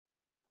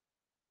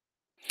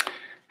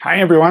Hi,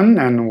 everyone,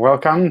 and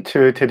welcome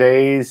to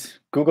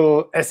today's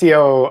Google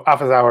SEO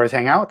Office Hours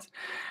Hangout.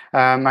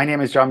 My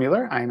name is John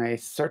Mueller. I'm a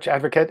search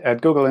advocate at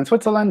Google in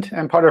Switzerland.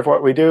 And part of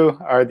what we do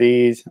are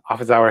these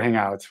Office Hour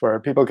Hangouts, where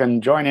people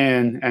can join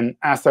in and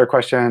ask their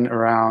question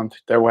around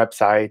their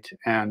website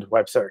and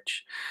web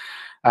search.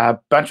 A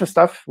bunch of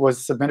stuff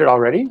was submitted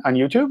already on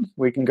YouTube.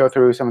 We can go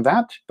through some of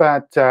that.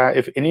 But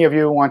if any of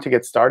you want to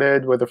get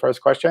started with the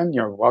first question,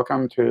 you're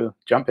welcome to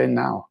jump in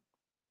now.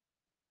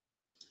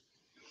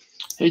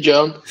 Hey,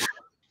 John.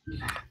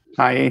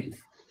 Hi.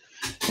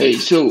 Hey,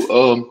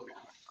 so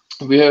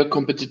we have a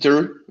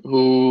competitor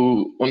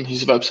who on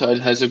his website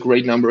has a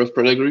great number of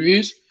product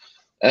reviews.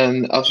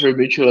 And after a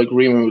mutual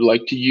agreement, we'd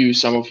like to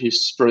use some of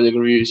his product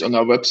reviews on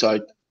our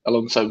website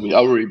alongside with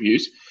our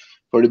reviews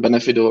for the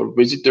benefit of our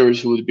visitors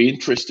who would be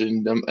interested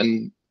in them,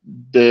 and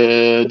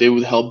they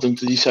would help them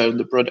to decide on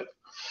the product.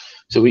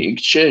 So in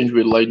exchange,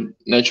 we'd like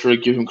naturally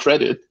give him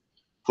credit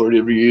for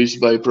the reviews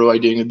by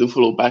providing a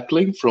do-follow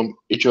backlink from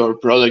each of our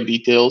product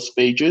details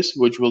pages,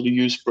 which will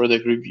use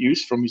product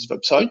reviews from his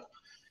website.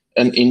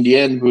 And in the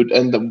end, we would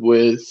end up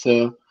with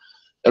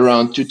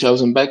around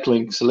 2,000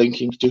 backlinks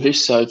linking to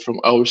his site from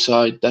our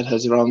site that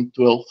has around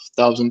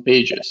 12,000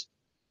 pages.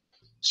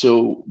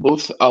 So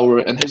both our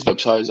and his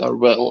websites are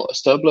well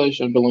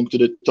established and belong to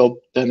the top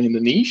 10 in the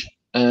niche.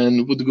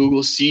 And would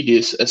Google see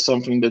this as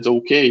something that's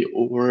OK,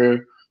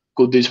 or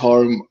could this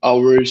harm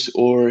ours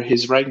or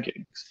his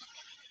rankings?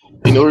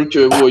 In order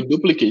to avoid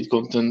duplicate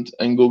content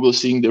and Google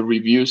seeing the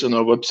reviews on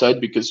our website,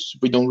 because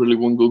we don't really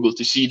want Google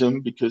to see them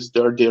because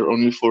they're there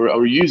only for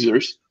our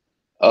users,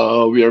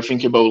 we are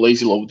thinking about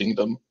lazy loading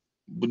them.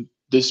 Would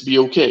this be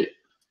OK?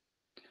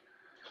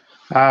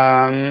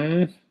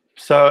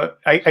 So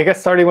I guess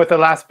starting with the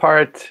last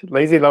part,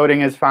 lazy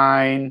loading is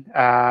fine.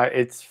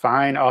 It's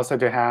fine also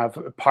to have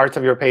parts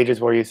of your pages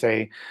where you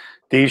say,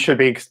 these should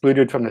be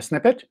excluded from the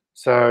snippet.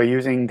 So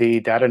using the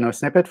data no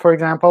snippet, for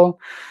example.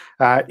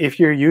 If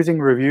you're using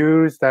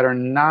reviews that are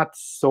not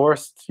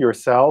sourced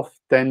yourself,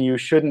 then you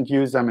shouldn't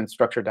use them in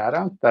structured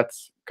data.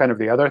 That's kind of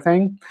the other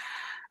thing.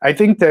 I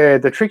think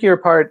the trickier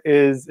part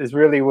is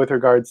really with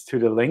regards to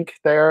the link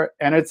there.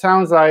 And it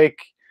sounds like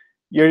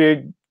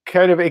you're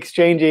kind of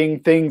exchanging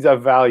things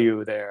of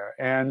value there.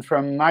 And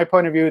from my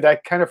point of view,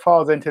 that kind of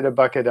falls into the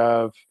bucket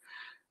of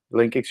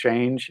link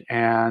exchange.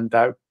 And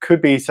that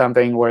could be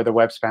something where the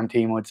web spam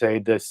team would say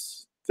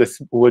this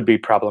would be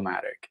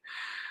problematic.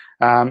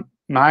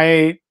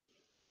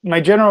 My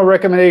general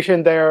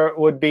recommendation there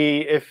would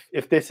be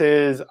if this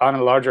is on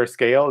a larger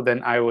scale,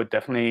 then I would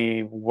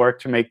definitely work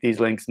to make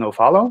these links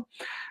no-follow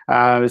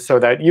so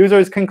that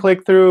users can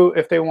click through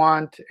if they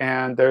want.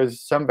 And there's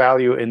some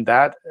value in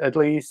that, at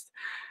least,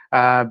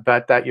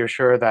 but that you're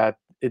sure that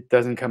it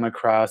doesn't come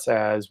across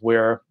as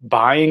we're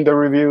buying the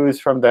reviews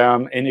from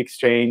them in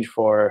exchange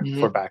for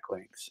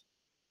backlinks.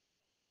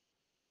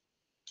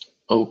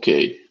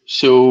 OK.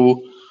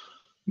 So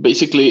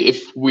basically,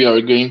 if we are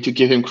going to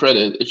give him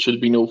credit, it should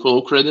be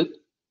no-follow credit,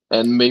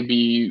 and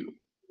maybe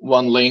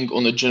one link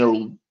on a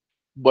general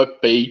web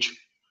page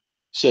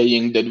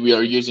saying that we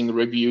are using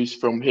reviews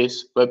from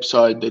his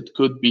website that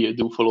could be a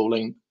do-follow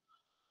link.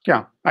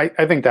 Yeah,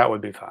 I think that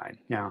would be fine.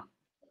 Yeah.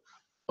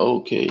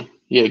 OK.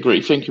 Yeah,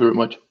 great. Thank you very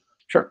much.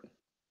 Sure.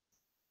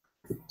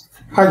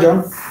 Hi,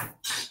 John.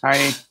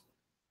 Hi.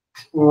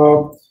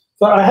 So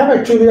I have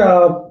actually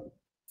a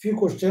few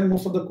questions.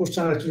 Most of the questions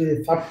are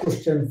actually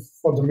sub-questions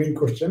for the main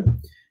question.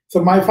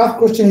 So my first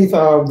question is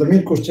the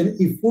main question.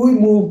 If we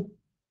move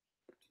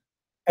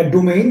a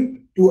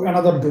domain to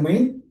another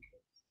domain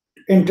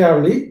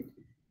entirely,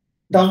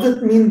 does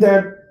it mean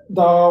that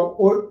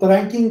the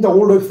ranking the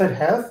old website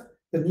has,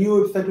 the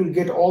new website will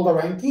get all the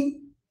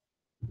ranking?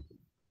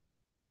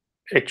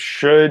 It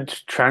should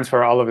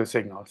transfer all of the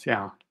signals.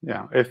 Yeah.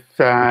 If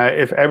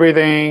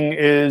everything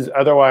is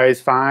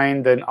otherwise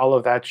fine, then all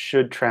of that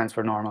should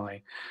transfer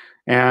normally.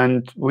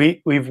 And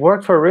we've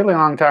worked for a really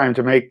long time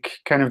to make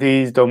kind of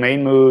these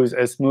domain moves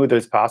as smooth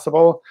as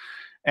possible.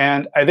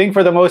 And I think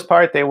for the most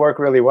part, they work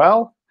really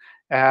well.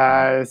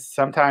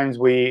 Sometimes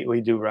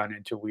we do run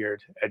into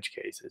weird edge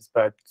cases,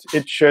 but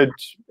it should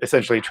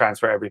essentially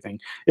transfer everything.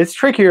 It's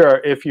trickier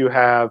if you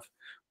have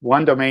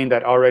one domain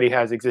that already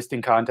has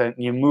existing content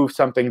and you move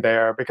something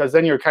there, because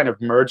then you're kind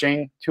of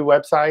merging two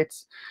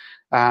websites.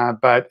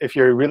 But if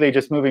you're really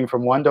just moving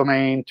from one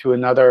domain to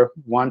another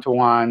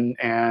one-to-one,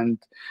 and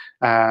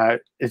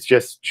it's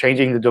just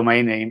changing the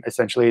domain name,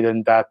 essentially,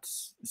 then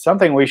that's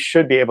something we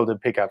should be able to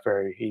pick up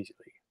very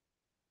easily.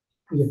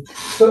 Yeah.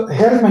 So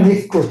here's my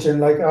next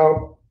question. Like,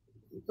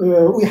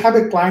 we have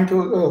a client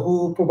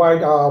who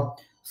provide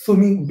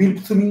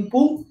build swimming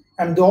pool,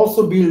 and they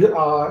also build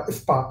a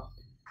spa.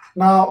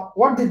 Now,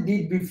 what they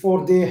did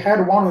before, they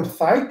had one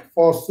website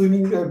for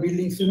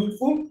building swimming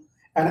pool,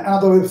 and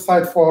another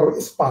website for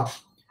spa.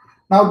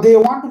 Now they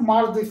want to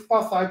merge the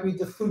spa site with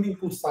the swimming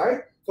pool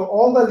site. So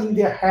all the link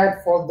they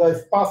had for the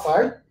spa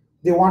site,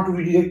 they want to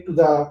redirect to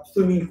the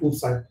swimming pool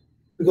site,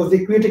 because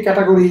they create a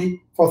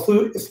category for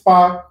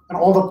spa and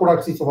all the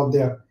products is over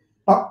there.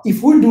 Now,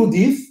 if we do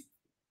this,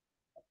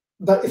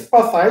 the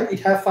spa site, it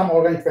has some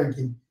organic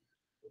ranking.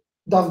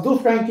 does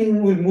those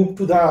ranking will move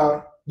to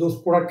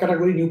those product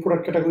category, new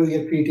product category we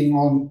are creating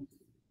on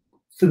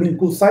swimming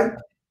pool site?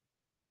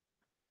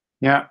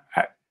 Yeah.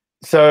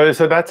 So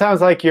that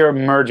sounds like you're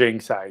merging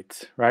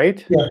sites,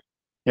 right? Yeah.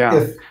 Yeah.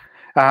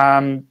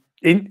 Yes.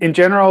 In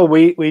general,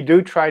 we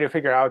do try to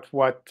figure out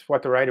what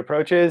the right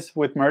approach is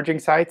with merging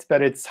sites,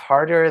 but it's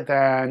harder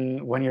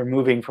than when you're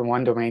moving from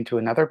one domain to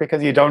another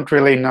because you don't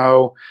really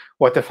know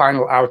what the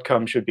final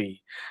outcome should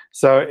be.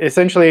 So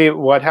essentially,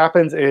 what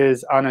happens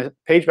is on a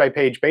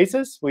page-by-page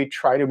basis, we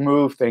try to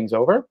move things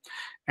over.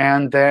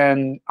 And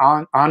then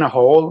on a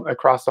whole,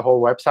 across the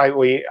whole website,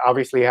 we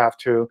obviously have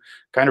to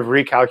kind of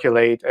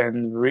recalculate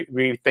and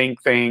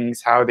rethink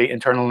things, how the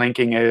internal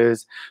linking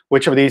is,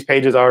 which of these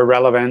pages are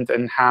relevant,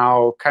 and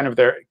how kind of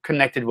they're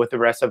connected with the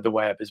rest of the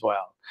web as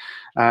well.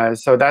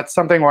 So that's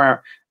something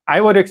where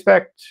I would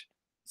expect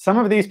some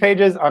of these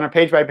pages on a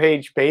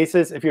page-by-page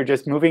basis, if you're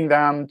just moving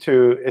them,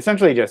 to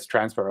essentially just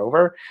transfer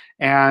over.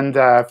 And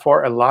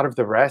for a lot of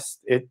the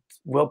rest, it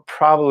will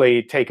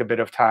probably take a bit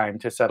of time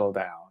to settle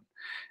down.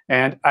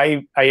 And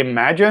I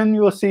imagine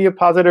you'll see a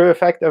positive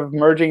effect of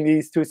merging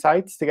these two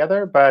sites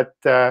together. But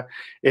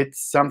it's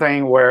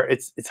something where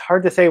it's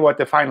hard to say what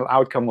the final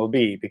outcome will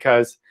be,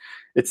 because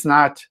it's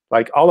not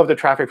like all of the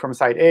traffic from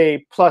site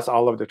A plus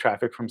all of the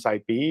traffic from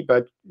site B,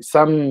 but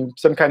some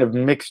kind of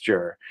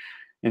mixture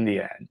in the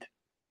end.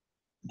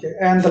 Okay.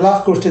 And the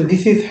last question,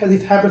 this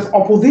happens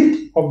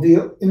opposite of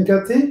the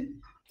entire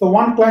thing. So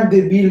one client,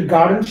 they build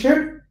garden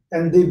shed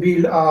and they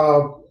build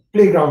a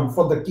playground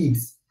for the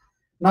kids.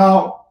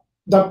 Now,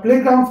 the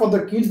playground for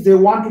the kids, they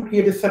want to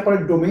create a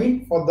separate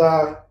domain for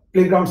the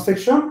playground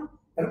section,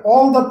 and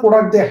all the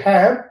product they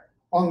have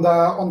on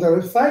the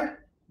website,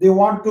 they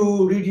want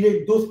to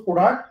redirect those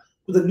products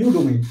to the new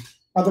domain.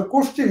 Now the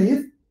question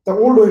is, the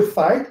old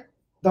website,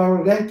 the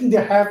ranking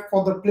they have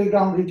for the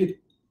playground related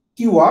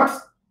keywords,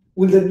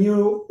 will the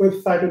new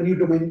website or new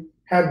domain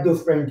have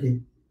those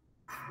ranking?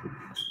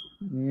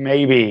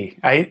 Maybe.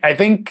 I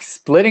think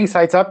splitting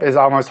sites up is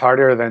almost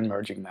harder than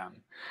merging them.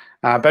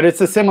 But it's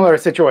a similar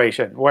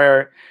situation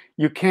where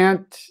you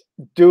can't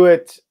do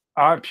it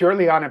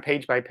purely on a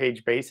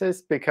page-by-page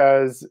basis,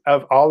 because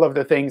of all of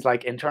the things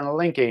like internal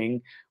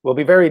linking will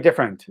be very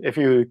different if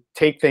you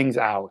take things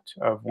out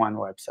of one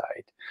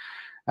website.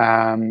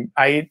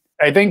 I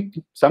think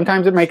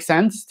sometimes it makes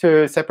sense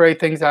to separate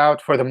things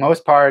out. For the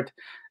most part,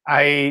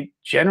 I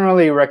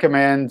generally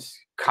recommend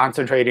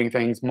concentrating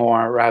things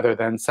more rather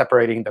than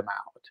separating them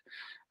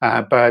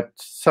out. But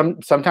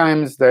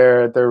sometimes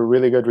there are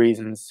really good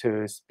reasons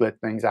to split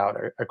things out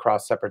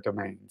across separate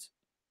domains.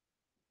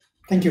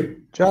 Thank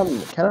you. John,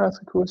 can I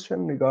ask a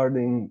question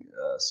regarding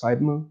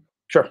site move?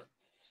 Sure.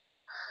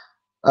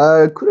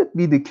 Could it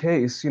be the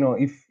case,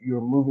 if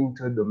you're moving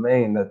to a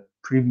domain that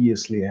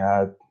previously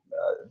had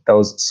that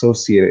was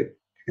associated,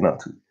 to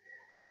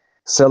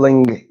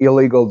selling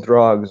illegal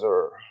drugs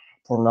or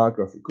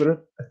pornography, could it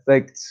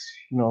affect,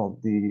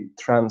 the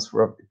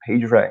transfer of the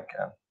page rank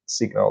and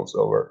signals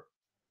over?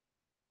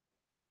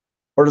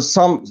 Or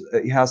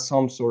it has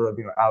some sort of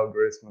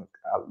algorithmic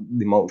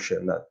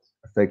demotion that's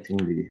affecting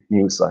the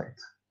new site?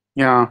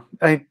 Yeah,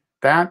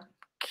 that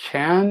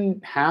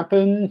can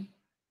happen.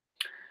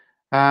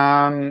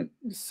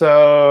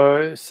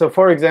 So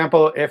for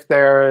example, if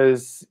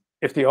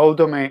the old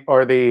domain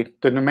or the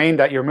domain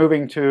that you're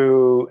moving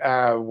to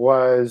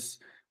was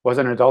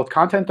an adult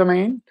content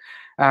domain,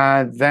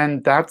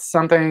 then that's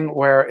something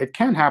where it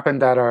can happen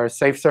that our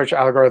safe search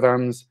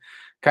algorithms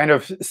kind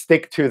of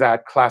stick to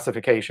that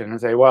classification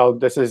and say, well,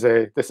 this is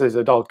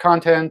adult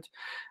content.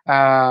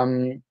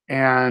 And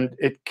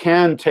it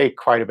can take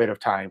quite a bit of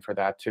time for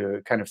that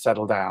to kind of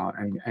settle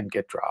down and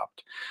get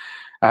dropped.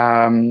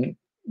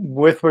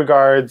 With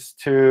regards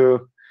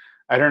to,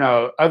 I don't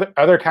know,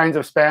 other kinds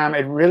of spam,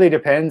 it really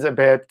depends a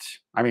bit.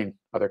 I mean,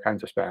 other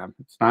kinds of spam.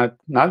 It's not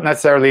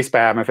necessarily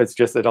spam if it's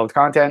just adult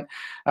content.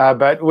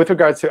 But with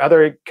regards to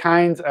other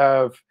kinds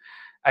of,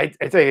 I'd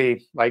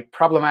say, like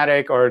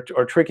problematic or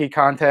tricky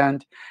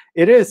content,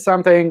 it is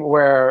something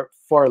where,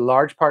 for a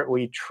large part,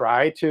 we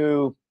try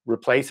to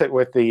replace it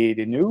with the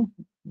new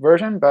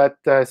version. But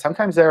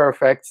sometimes there are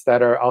effects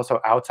that are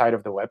also outside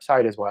of the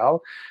website as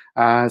well,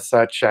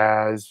 such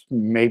as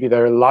maybe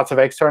there are lots of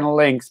external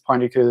links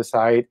pointing to the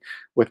site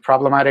with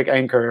problematic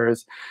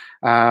anchors.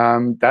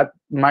 That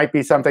might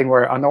be something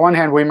where, on the one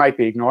hand, we might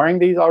be ignoring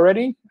these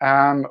already,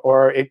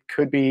 or it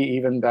could be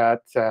even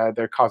that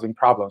they're causing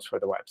problems for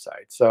the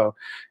website. So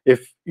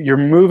if you're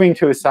moving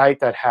to a site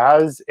that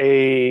has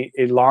a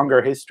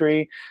longer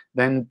history,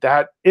 then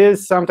that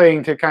is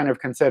something to kind of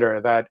consider,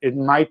 that it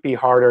might be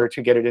harder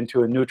to get it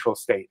into a neutral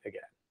state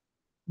again.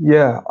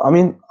 Yeah, I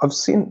mean, I've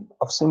seen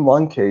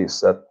one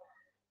case that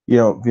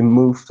we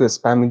moved to a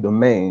spammy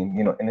domain.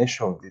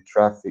 Initially the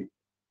traffic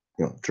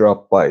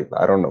dropped by,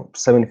 I don't know,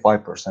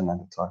 75% at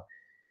the time.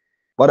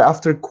 But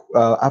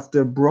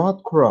after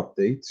broad core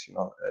updates,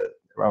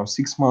 around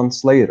 6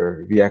 months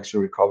later, we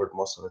actually recovered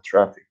most of the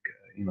traffic.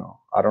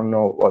 I don't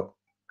know what.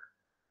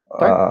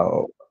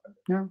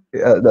 Yeah,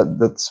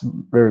 that's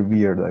very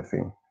weird, I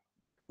think.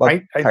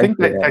 But I think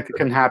that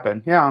can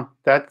happen. Yeah,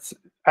 that's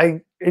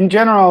in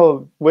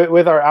general,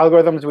 with our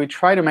algorithms, we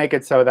try to make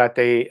it so that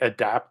they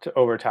adapt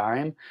over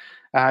time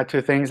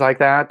to things like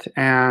that.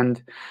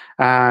 And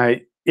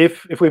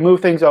if we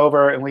move things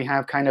over and we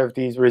have kind of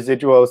these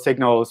residual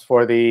signals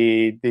for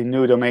the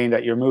new domain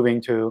that you're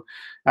moving to,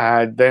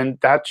 then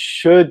that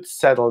should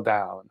settle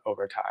down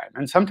over time.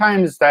 And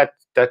sometimes that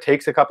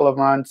takes a couple of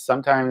months.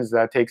 Sometimes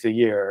that takes a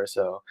year or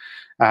so.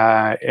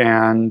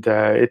 And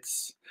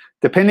it's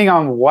depending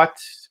on what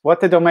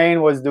the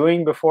domain was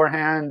doing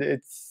beforehand,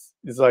 it's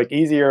like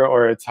easier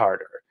or it's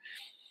harder.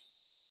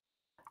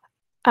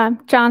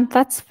 John,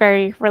 that's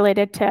very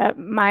related to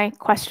my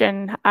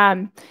question.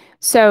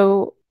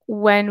 So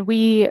when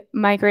we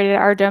migrated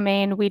our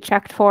domain, we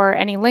checked for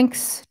any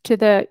links to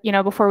the,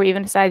 before we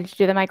even decided to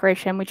do the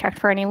migration, we checked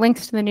for any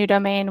links to the new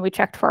domain. We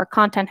checked for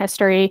content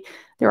history.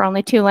 There were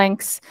only 2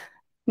 links,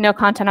 no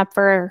content up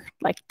for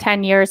like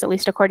 10 years, at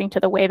least according to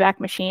the Wayback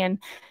Machine.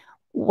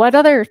 What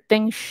other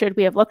things should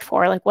we have looked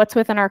for? Like, what's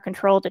within our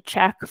control to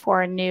check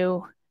for a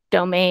new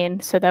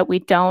domain so that we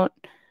don't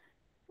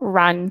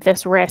run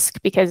this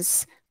risk?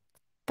 Because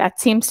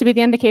that seems to be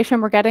the indication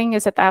we're getting,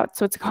 is that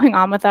that's what's going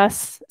on with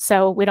us.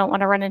 So we don't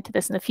want to run into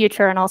this in the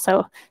future, and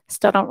also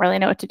still don't really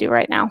know what to do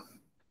right now.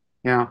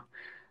 Yeah.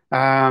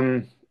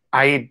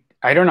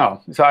 I don't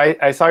know. So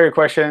I saw your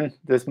question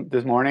this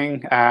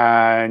morning.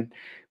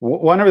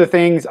 One of the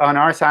things on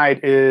our side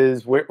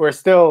is we're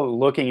still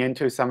looking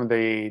into some of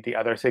the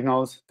other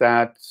signals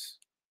that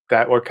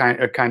were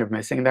kind of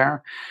missing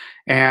there.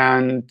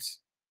 And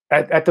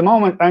at the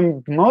moment,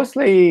 I'm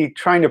mostly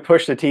trying to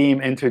push the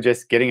team into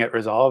just getting it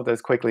resolved as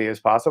quickly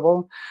as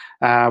possible,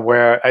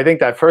 where I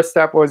think that first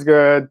step was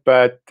good,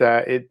 but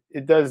it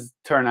does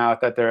turn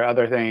out that there are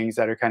other things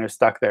that are kind of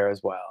stuck there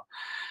as well.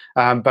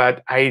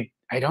 But I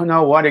don't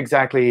know what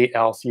exactly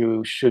else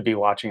you should be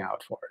watching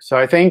out for. So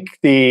I think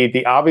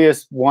the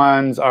obvious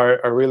ones are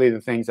really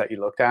the things that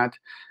you looked at,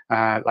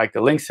 like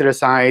the links to the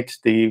site,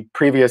 the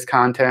previous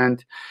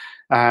content.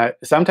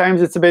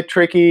 Sometimes it's a bit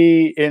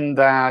tricky in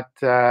that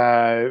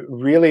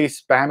really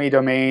spammy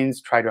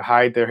domains try to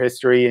hide their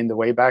history in the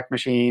Wayback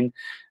Machine.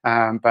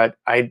 But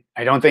I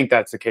don't think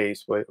that's the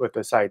case with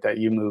the site that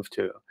you moved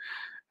to.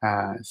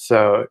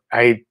 So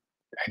I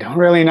don't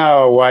really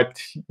know what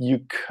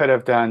you could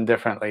have done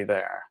differently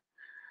there.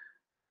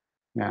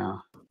 Yeah.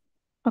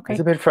 Okay.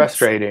 It's a bit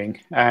frustrating.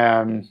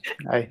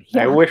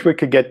 I wish we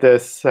could get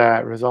this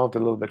resolved a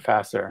little bit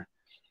faster.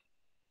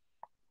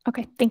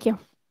 Okay, thank you.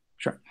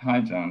 Sure.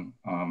 Hi, John.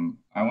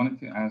 I wanted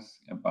to ask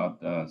about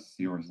the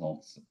SEO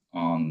results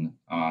on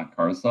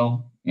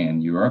carousel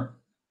in Europe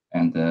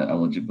and the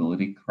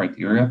eligibility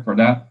criteria for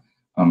that.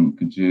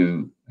 Could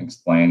you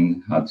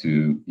explain how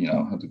to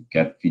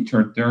get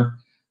featured there?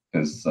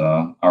 Because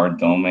our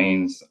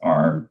domains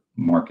are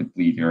market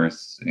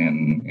leaders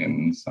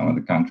in some of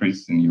the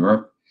countries in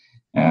Europe,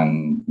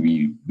 and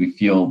we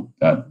feel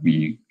that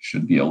we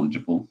should be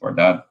eligible for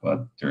that,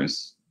 but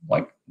there's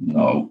like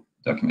no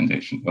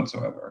documentation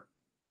whatsoever.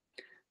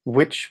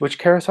 Which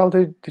carousel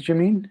did you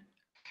mean?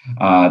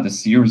 The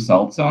see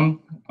results on,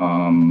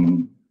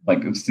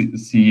 like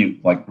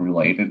see like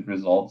related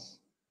results.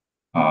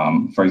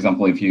 For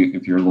example, if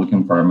you're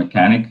looking for a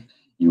mechanic,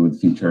 you would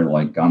feature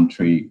like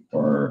Gumtree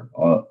or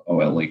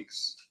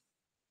OLX.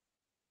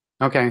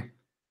 Okay.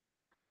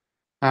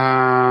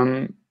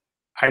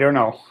 I don't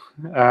know.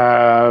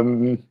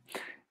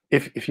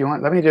 If you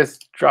want, let me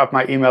just drop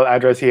my email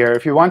address here.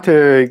 If you want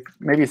to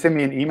maybe send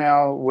me an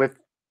email with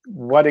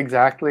what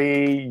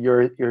exactly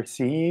you're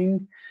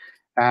seeing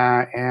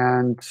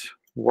and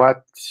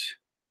what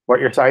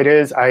your site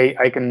is,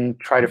 I can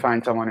try to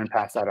find someone and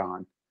pass that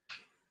on.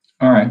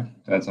 All right,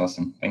 that's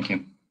awesome. Thank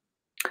you.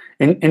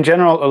 In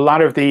general, a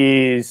lot of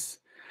these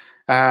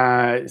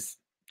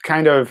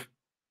kind of,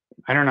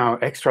 I don't know,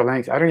 extra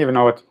links, I don't even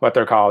know what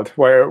they're called,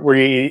 where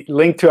we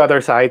link to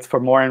other sites for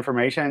more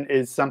information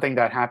is something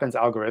that happens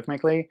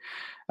algorithmically.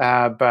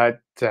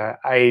 But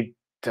I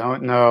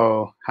don't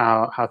know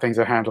how things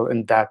are handled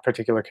in that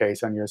particular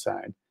case on your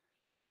side.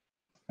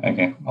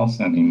 Okay, I'll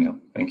send an email.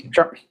 Thank you.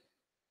 Sure.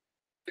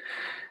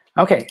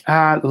 OK,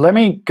 let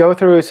me go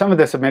through some of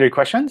the submitted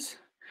questions.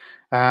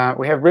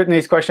 We have written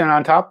these questions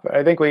on top.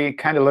 I think we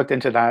kind of looked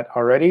into that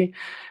already.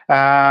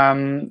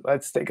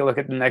 Let's take a look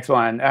at the next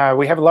one.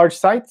 We have a large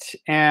site,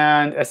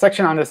 and a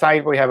section on the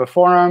site, we have a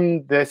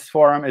forum. This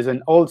forum is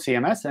an old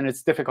CMS, and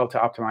it's difficult to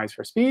optimize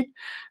for speed.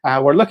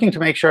 We're looking to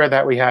make sure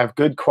that we have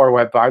good Core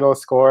Web Vitals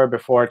score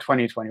before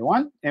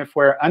 2021. If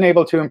we're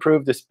unable to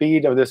improve the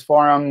speed of this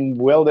forum,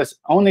 will this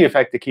only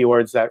affect the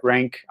keywords that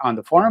rank on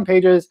the forum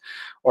pages,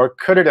 or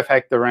could it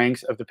affect the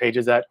ranks of the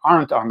pages that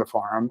aren't on the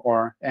forum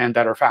and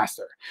that are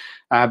faster?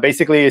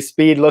 Basically, is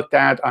speed looked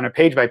at on a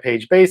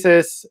page-by-page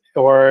basis,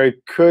 or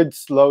could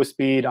slow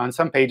speed on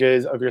some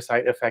pages of your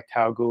site affect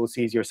how Google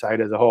sees your site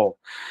as a whole?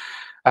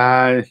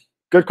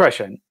 Good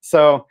question.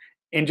 So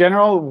in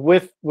general,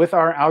 with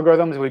our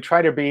algorithms, we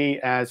try to be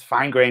as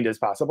fine-grained as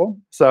possible.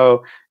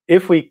 So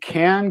if we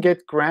can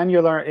get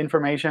granular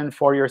information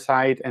for your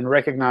site and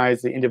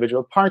recognize the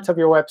individual parts of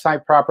your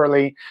website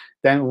properly,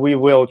 then we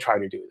will try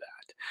to do that.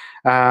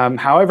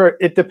 However,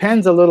 it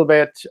depends a little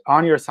bit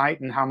on your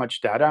site and how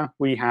much data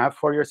we have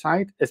for your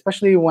site,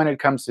 especially when it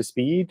comes to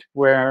speed,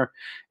 where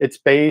it's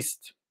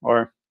based,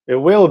 or it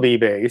will be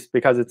based,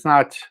 because it's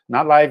not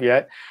live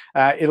yet.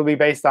 It'll be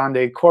based on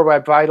the Core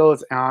Web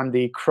Vitals and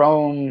the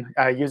Chrome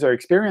user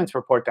experience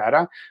report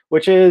data,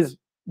 which is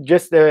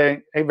just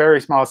a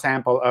very small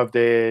sample of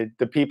the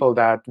people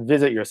that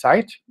visit your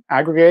site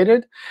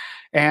aggregated.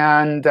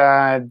 And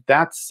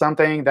that's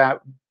something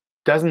that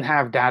doesn't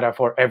have data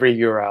for every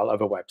URL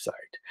of a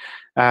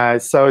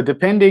website. So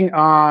depending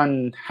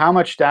on how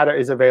much data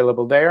is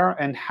available there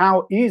and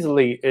how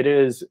easily it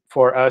is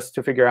for us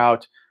to figure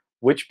out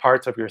which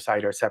parts of your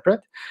site are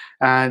separate,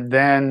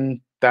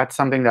 then that's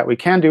something that we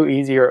can do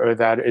easier, or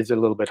that is a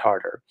little bit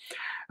harder.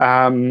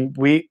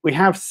 We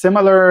have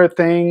similar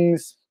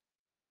things,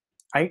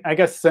 I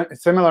guess,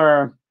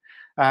 similar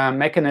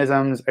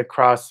mechanisms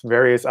across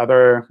various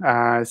other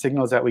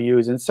signals that we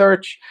use in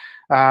search.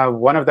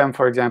 One of them,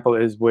 for example,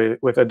 is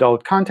with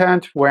adult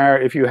content, where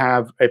if you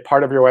have a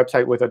part of your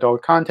website with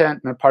adult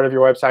content and a part of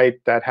your website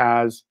that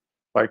has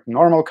like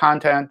normal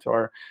content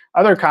or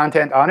other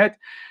content on it,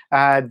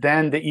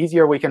 then the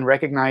easier we can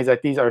recognize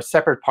that these are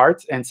separate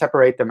parts and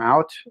separate them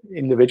out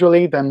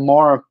individually, the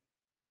more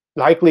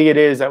likely it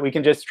is that we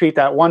can just treat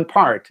that one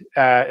part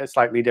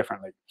slightly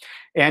differently.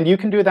 And you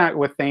can do that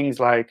with things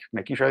like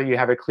making sure you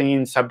have a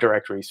clean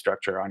subdirectory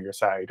structure on your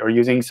site, or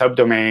using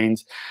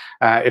subdomains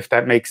if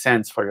that makes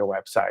sense for your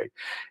website.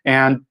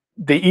 And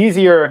the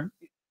easier,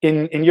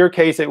 in your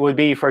case, it would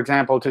be, for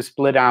example, to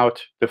split out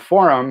the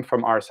forum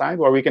from our side,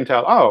 where we can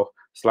tell, oh,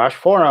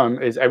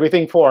 /forum is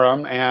everything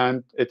forum,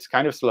 and it's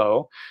kind of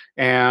slow.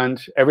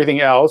 And everything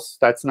else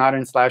that's not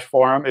in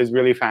 /forum is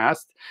really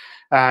fast.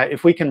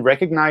 If we can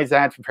recognize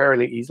that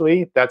fairly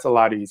easily, that's a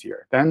lot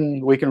easier.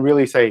 Then we can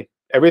really say,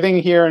 everything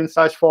here in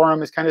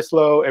 /forum is kind of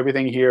slow.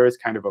 Everything here is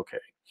kind of OK.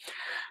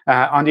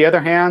 On the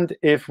other hand,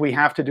 if we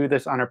have to do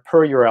this on a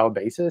per URL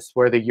basis,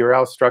 where the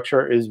URL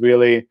structure is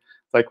really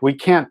like, we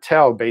can't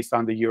tell based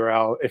on the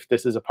URL if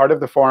this is a part of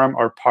the forum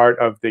or part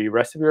of the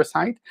rest of your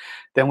site,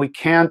 then we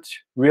can't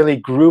really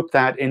group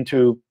that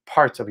into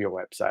parts of your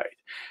website.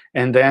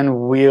 And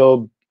then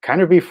we'll kind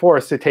of be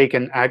forced to take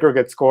an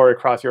aggregate score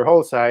across your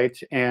whole site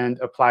and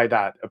apply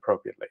that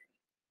appropriately.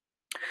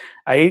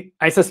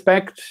 I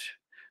suspect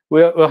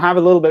we'll have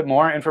a little bit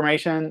more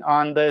information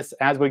on this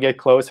as we get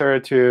closer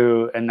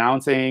to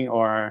announcing,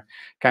 or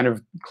kind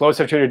of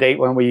closer to the date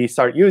when we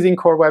start using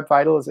Core Web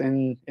Vitals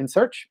in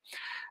search.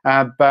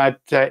 But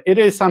it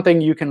is something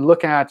you can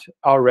look at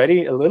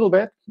already a little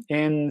bit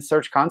in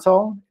Search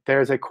Console.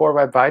 There's a Core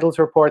Web Vitals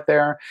report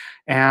there.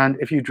 And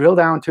if you drill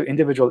down to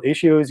individual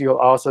issues, you'll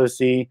also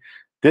see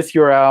this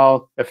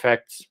URL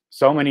affects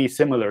so many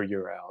similar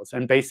URLs.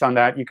 And based on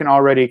that, you can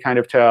already kind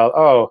of tell,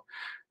 oh,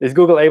 is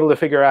Google able to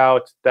figure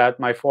out that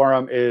my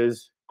forum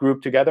is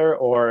grouped together,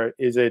 or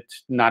is it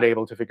not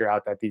able to figure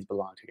out that these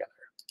belong together?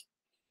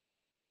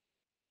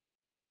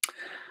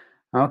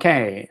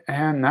 OK,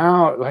 and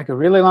now like a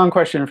really long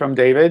question from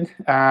David,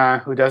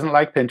 who doesn't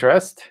like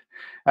Pinterest.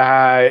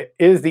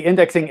 Is the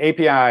indexing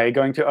API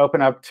going to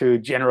open up to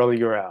general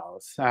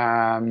URLs?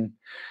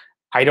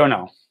 I don't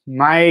know.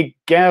 My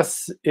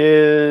guess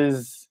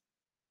is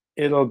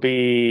it'll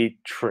be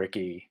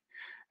tricky.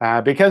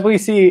 Because we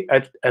see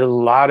a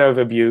lot of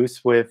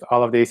abuse with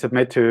all of the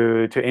submit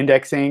to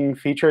indexing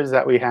features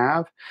that we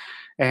have.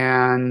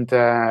 And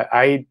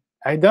I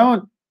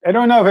don't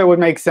know if it would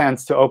make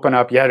sense to open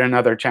up yet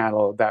another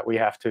channel that we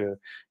have to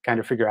kind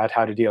of figure out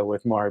how to deal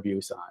with more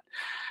abuse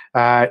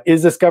on.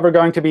 Is Discover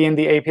going to be in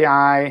the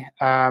API?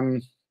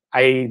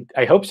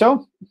 I hope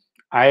so.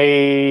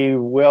 I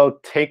will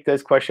take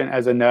this question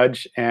as a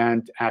nudge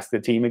and ask the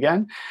team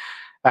again.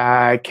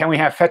 Can we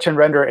have fetch and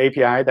render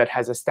API that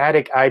has a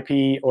static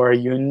IP or a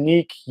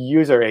unique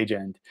user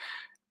agent?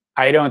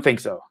 I don't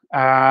think so.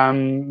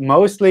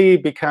 Mostly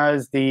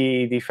because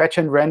the fetch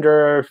and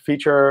render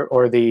feature,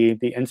 or the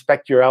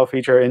inspect URL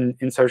feature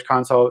in Search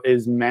Console,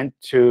 is meant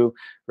to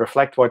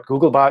reflect what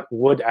Googlebot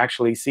would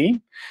actually see,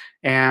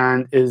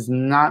 and is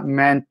not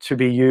meant to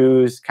be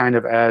used kind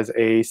of as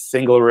a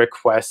single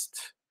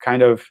request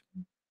kind of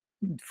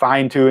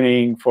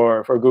fine-tuning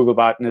for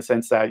Googlebot, in the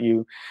sense that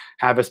you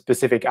have a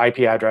specific IP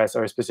address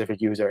or a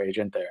specific user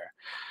agent there.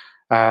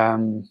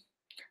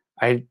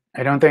 I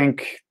don't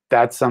think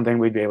that's something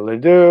we'd be able to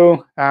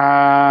do.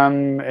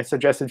 A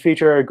suggested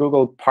feature,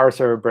 Google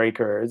parser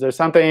breaker. Is there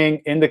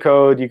something in the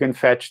code you can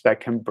fetch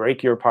that can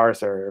break your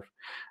parser?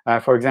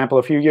 For example,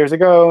 a few years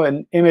ago,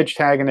 an image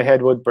tag in the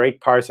head would break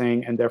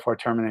parsing and therefore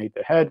terminate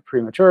the head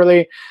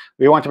prematurely.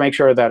 We want to make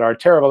sure that our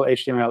terrible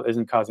HTML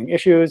isn't causing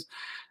issues.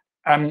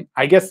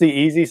 I guess the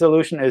easy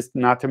solution is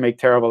not to make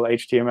terrible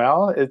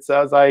HTML. It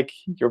sounds like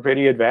you're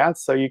pretty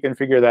advanced, so you can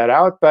figure that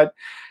out. But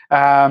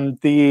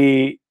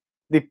the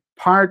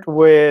part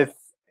with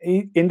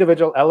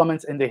individual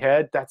elements in the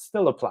head, that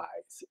still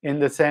applies, in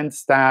the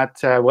sense that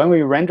when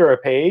we render a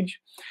page,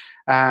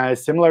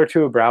 similar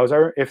to a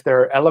browser, if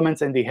there are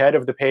elements in the head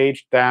of the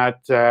page that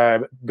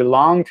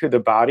belong to the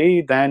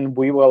body, then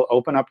we will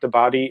open up the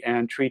body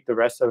and treat the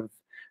rest of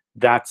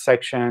that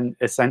section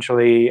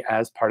essentially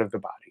as part of the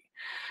body.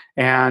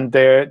 And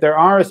there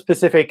are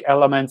specific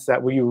elements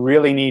that we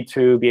really need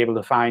to be able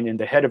to find in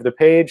the head of the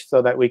page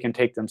so that we can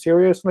take them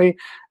seriously.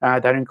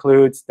 That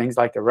includes things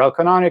like the rel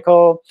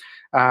canonical,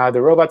 the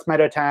robots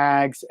meta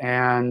tags,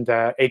 and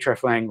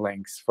hreflang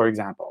links, for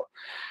example.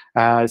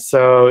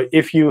 So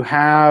if you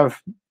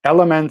have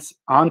elements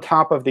on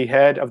top of the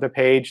head of the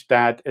page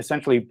that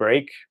essentially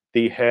break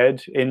the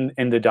head in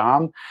the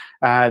DOM,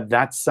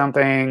 that's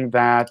something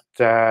that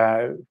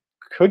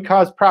could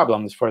cause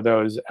problems for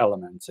those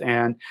elements.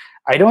 And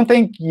I don't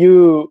think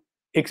you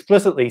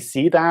explicitly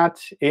see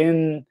that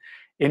in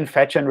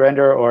fetch and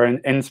render or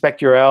in inspect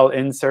URL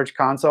in Search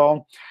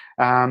Console,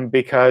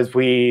 because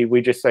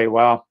we just say,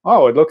 well,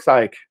 oh, it looks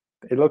like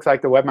the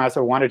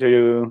webmaster wanted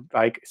to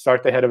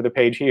start the head of the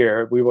page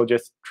here. We will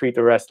just treat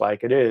the rest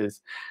like it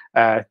is,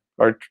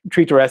 or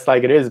treat the rest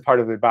like it is part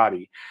of the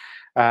body.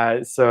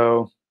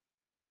 So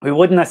we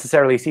wouldn't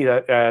necessarily see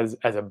that as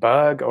a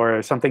bug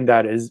or something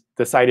that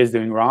the site is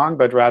doing wrong,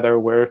 but rather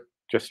we're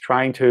just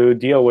trying to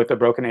deal with the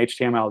broken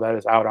HTML that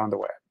is out on the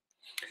web.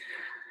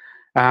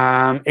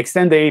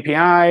 Extend the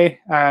API.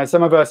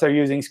 Some of us are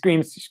using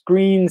screen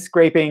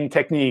scraping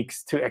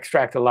techniques to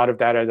extract a lot of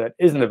data that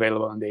isn't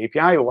available in the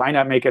API. Why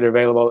not make it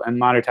available and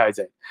monetize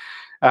it?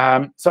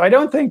 So I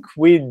don't think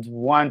we'd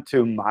want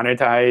to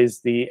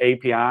monetize the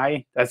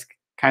API. That's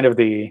kind of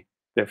the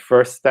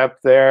first step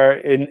there,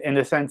 in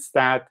the sense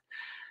that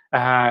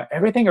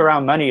everything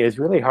around money is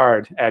really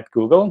hard at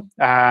Google,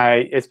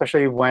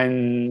 especially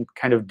when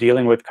kind of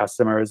dealing with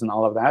customers and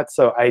all of that.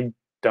 So I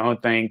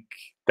don't think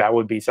that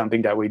would be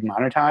something that we'd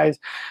monetize.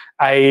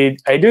 I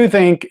do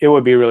think it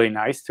would be really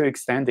nice to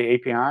extend the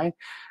API,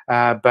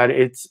 but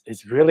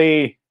it's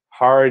really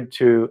hard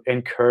to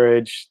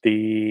encourage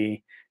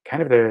the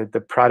kind of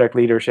the product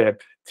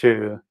leadership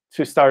to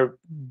start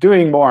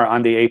doing more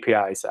on the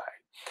API side.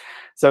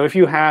 So if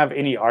you have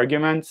any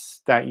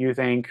arguments that you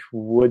think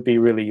would be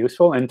really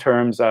useful in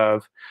terms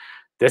of,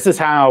 this is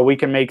how we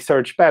can make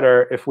search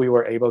better if we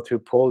were able to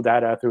pull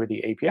data through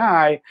the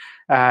API,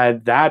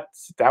 that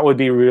would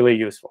be really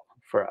useful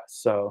for us.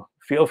 So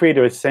feel free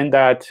to send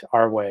that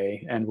our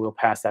way, and we'll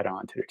pass that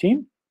on to the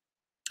team.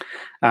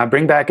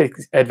 Bring back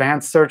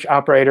advanced search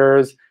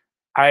operators.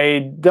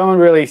 I don't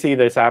really see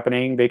this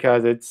happening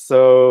because it's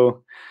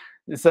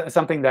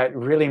something that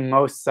really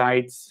most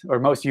sites or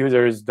most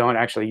users don't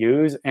actually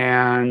use,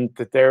 and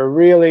that they're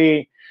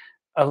really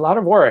a lot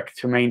of work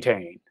to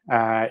maintain,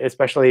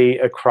 especially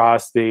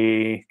across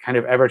the kind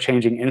of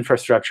ever-changing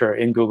infrastructure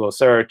in Google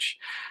Search.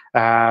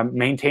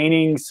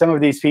 Maintaining some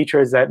of these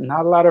features that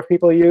not a lot of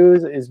people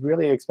use is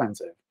really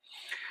expensive.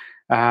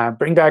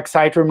 Bring back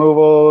site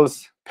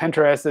removals.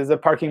 Pinterest is a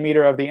parking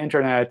meter of the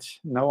internet.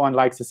 No one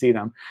likes to see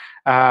them.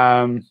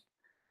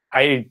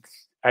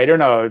 I don't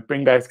know,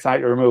 bring back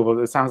site removals.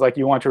 It sounds like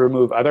you want to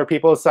remove other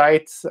people's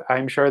sites.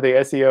 I'm sure the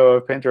SEO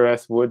of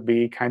Pinterest would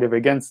be kind of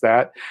against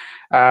that.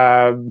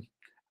 I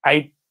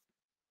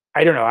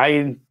don't know.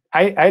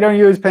 I don't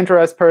use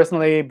Pinterest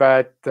personally,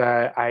 but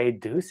I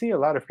do see a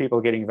lot of people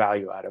getting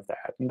value out of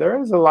that. And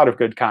there is a lot of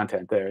good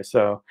content there.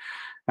 So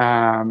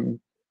I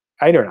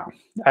don't know.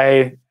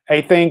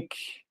 I think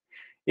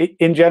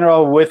in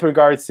general, with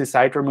regards to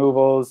site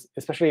removals,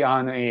 especially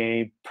on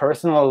a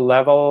personal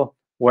level,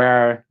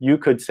 where you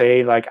could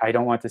say, like, I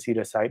don't want to see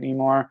the site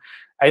anymore,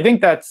 I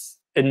think that's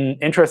an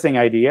interesting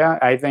idea.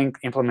 I think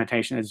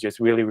implementation is just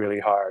really, really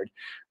hard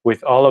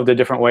with all of the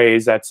different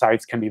ways that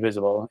sites can be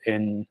visible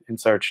in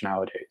search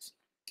nowadays.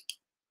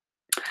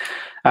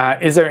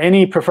 Is there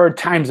any preferred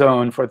time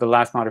zone for the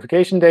last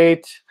modification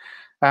date?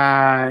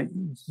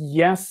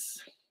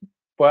 Yes.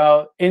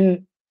 Well,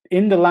 in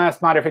the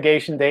last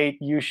modification date,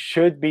 you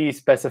should be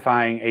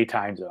specifying a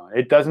time zone.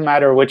 It doesn't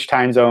matter which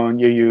time zone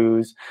you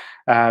use,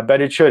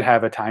 but it should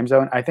have a time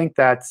zone. I think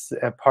that's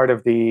a part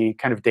of the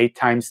kind of date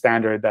time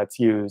standard that's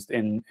used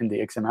in the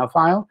XML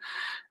file.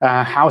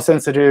 How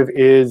sensitive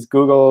is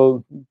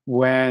Google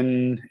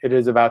when it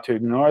is about to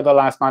ignore the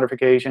last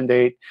modification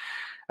date?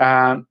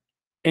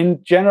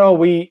 In general,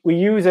 we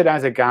use it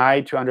as a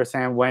guide to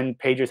understand when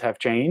pages have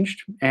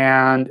changed.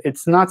 And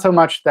it's not so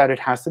much that it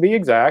has to be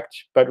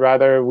exact, but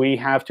rather we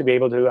have to be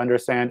able to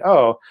understand,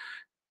 oh,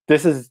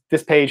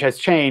 this page has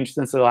changed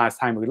since the last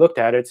time we looked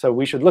at it, so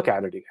we should look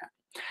at it again.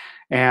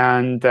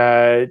 And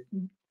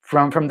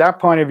from that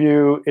point of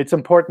view, it's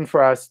important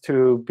for us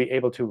to be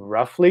able to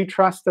roughly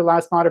trust the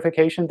last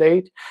modification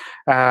date.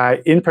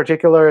 In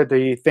particular,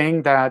 the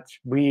thing that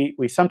we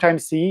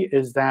sometimes see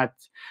is that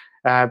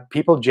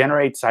people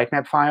generate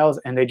sitemap files,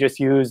 and they just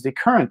use the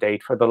current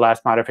date for the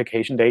last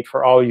modification date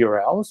for all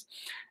URLs.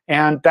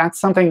 And that's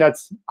something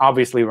that's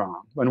obviously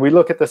wrong. When we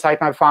look at the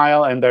sitemap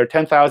file, and there are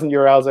 10,000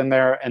 URLs in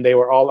there, and they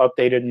were all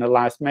updated in the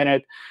last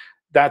minute,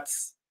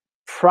 that's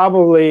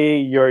probably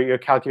you're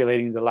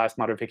calculating the last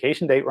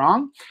modification date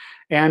wrong.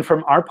 And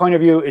from our point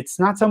of view, it's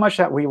not so much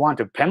that we want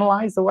to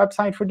penalize the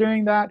website for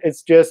doing that.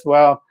 It's just,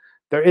 well,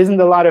 there isn't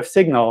a lot of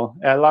signal,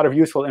 a lot of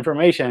useful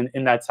information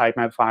in that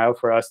sitemap file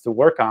for us to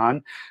work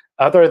on,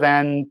 other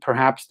than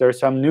perhaps there's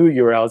some new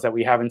URLs that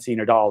we haven't seen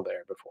at all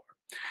there before.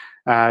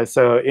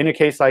 So in a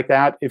case like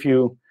that, if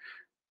you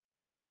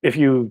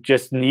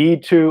just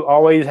need to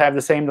always have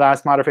the same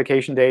last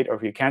modification date, or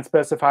if you can't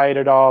specify it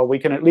at all, we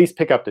can at least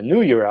pick up the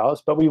new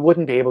URLs, but we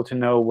wouldn't be able to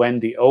know when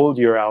the old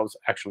URLs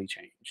actually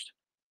changed.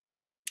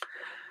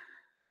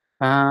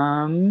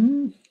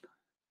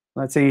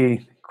 Let's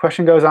see.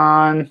 Question goes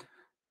on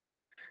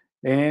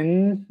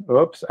in,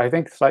 oops, I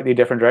think slightly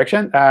different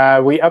direction.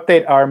 We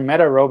update our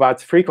meta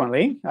robots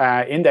frequently,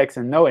 index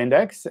and no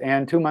index.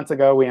 And 2 months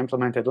ago, we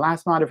implemented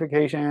last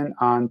modification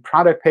on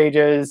product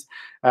pages,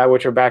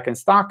 which are back in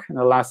stock in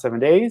the last 7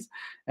 days,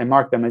 and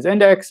marked them as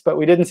index. But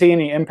we didn't see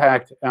any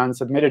impact on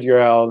submitted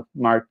URL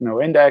marked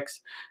no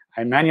index.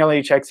 I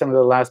manually checked some of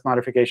the last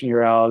modification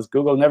URLs.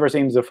 Google never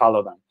seems to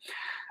follow them.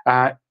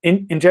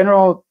 In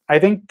general, I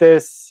think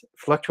this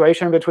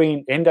fluctuation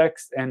between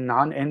indexed and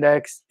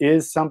non-indexed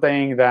is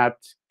something that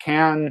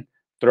can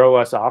throw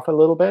us off a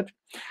little bit.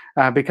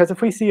 Because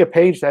if we see a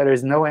page that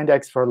is no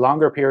index for a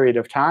longer period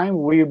of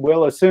time, we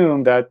will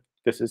assume that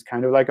this is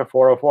kind of like a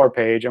 404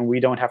 page, and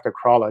we don't have to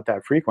crawl it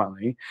that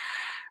frequently.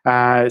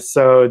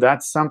 So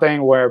that's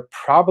something where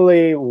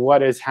probably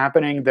what is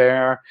happening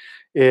there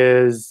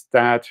is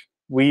that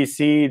we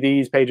see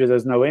these pages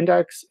as no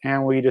index,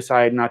 and we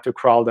decide not to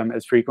crawl them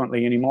as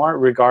frequently anymore,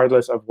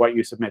 regardless of what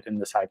you submit in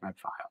the sitemap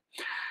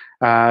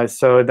file.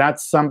 So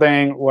that's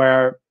something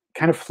where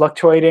kind of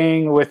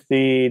fluctuating with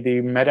the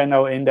meta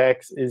no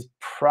index is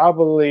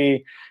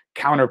probably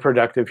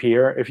counterproductive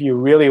here if you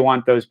really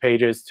want those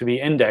pages to be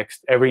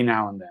indexed every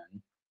now and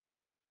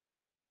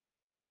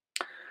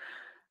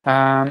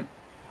then.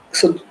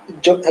 So,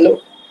 hello?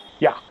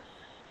 Yeah.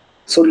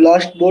 So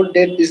last mode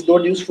date is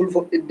not useful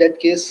for in that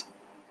case,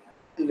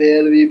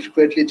 where we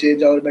frequently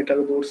change our meta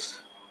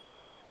robots?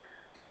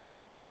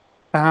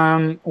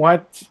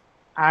 What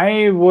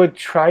I would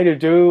try to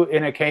do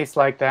in a case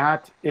like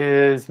that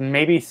is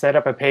maybe set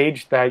up a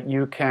page that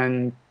you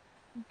can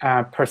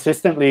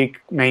persistently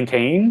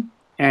maintain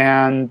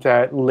and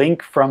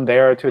link from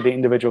there to the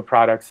individual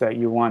products that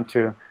you want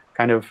to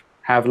kind of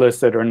have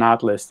listed or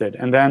not listed.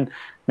 And then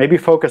maybe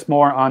focus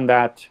more on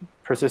that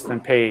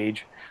persistent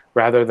page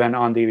rather than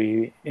on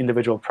the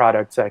individual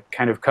products that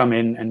kind of come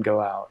in and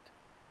go out.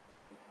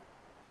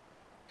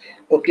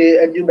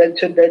 Okay, and you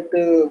mentioned that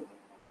the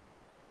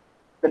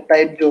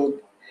time zone.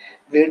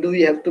 Where do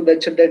we have to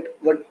mention that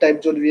what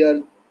time zone we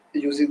are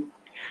using?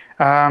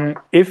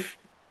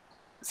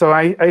 So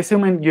I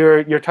assume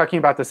you're talking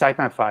about the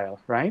sitemap file,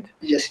 right?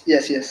 Yes.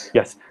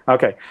 Yes.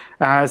 OK.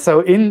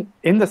 So in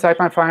the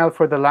sitemap file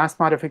for the last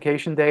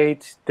modification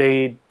date,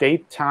 the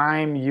date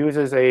time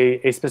uses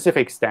a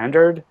specific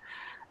standard.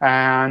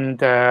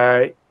 And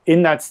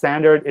in that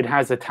standard, it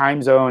has a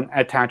time zone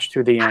attached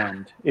to the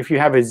end. If you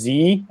have a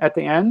Z at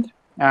the end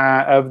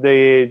of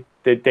the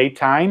date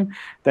time,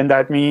 then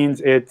that means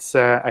it's,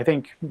 I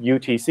think,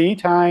 UTC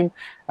time.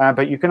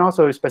 But you can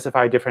also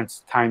specify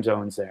different time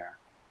zones there.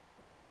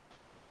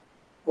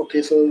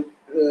 OK, so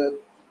in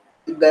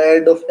the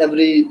end of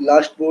every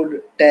last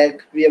mode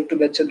tag, we have to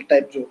mention the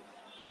time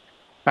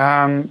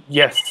zone.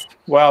 Yes.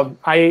 Well,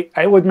 I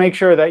would make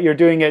sure that you're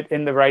doing it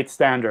in the right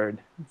standard.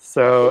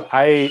 So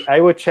I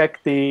would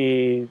check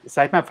the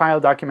sitemap file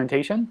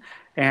documentation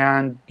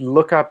and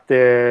look up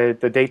the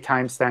date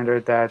time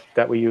standard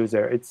that we use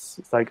there.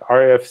 It's like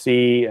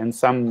RFC and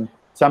some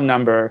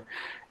number.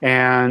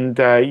 And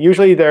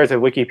usually there's a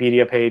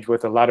Wikipedia page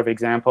with a lot of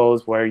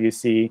examples where you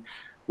see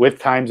with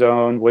time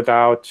zone,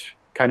 without,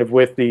 kind of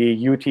with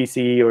the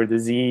UTC or the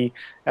Z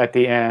at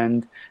the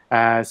end,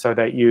 so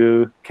that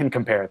you can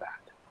compare that.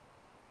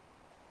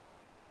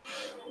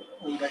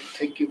 All right,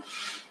 thank you.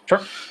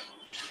 Sure.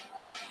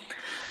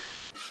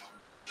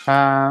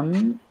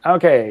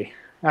 OK.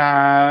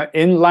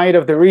 In light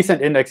of the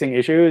recent indexing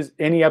issues,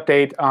 any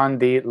update on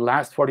the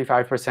last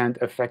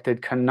 45%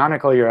 affected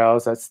canonical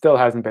URLs that still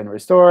hasn't been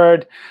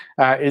restored?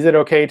 Is it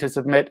OK to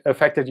submit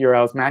affected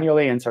URLs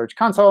manually in Search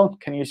Console?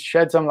 Can you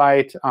shed some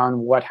light on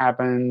what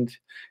happened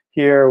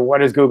here?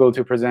 What is Google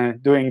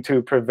doing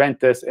to prevent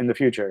this in the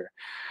future?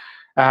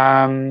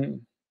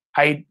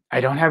 I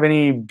don't have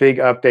any big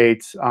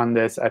updates on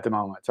this at the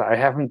moment. So I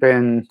haven't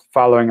been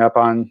following up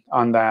on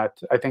that.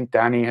 I think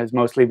Danny has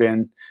mostly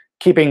been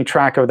keeping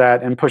track of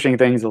that and pushing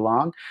things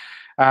along.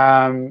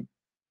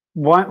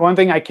 One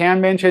thing I can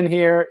mention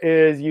here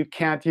is you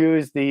can't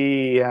use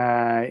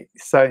the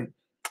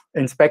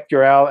inspect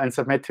URL and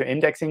submit to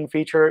indexing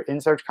feature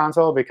in Search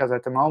Console, because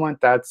at the moment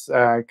that's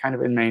kind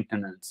of in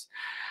maintenance.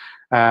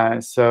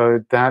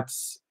 So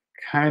that's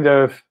kind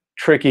of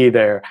tricky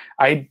there.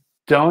 I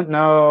don't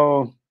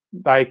know,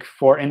 like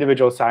for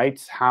individual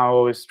sites,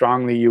 how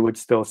strongly you would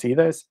still see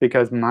this,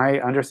 because my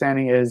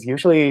understanding is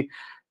usually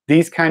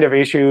these kind of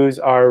issues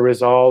are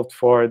resolved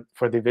for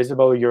the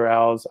visible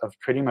URLs of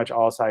pretty much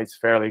all sites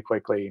fairly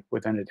quickly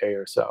within a day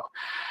or so.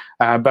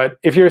 But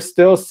if you're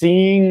still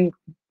seeing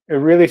a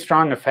really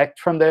strong effect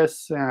from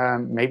this,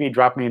 maybe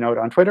drop me a note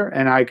on Twitter,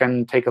 and I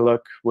can take a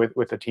look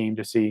with the team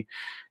to see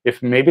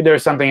if maybe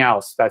there's something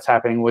else that's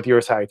happening with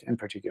your site in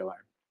particular.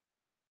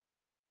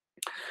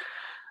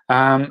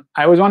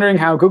 I was wondering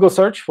how Google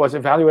Search was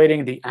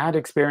evaluating the ad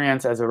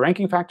experience as a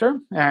ranking factor.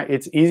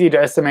 It's easy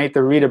to estimate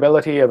the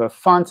readability of a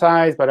font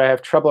size, but I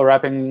have trouble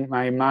wrapping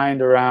my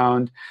mind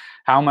around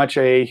how much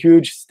a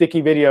huge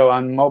sticky video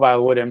on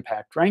mobile would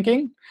impact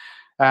ranking.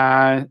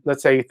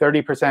 Let's say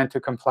 30% to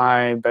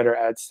comply better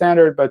ad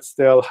standard, but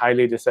still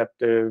highly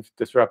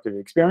disruptive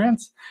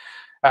experience.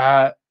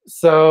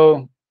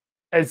 So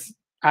as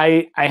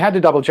I had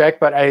to double check,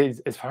 but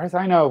as far as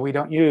I know, we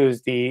don't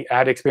use the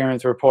ad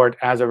experience report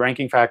as a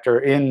ranking factor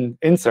in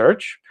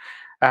search.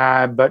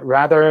 But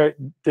rather,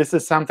 this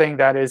is something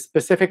that is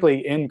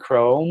specifically in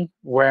Chrome,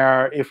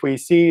 where if we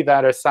see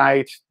that a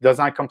site does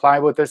not comply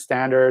with this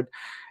standard,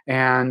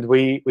 and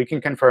we can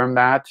confirm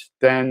that,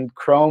 then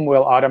Chrome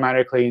will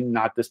automatically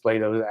not display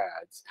those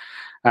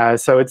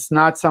ads. So it's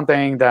not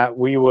something that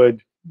we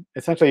would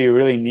essentially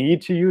really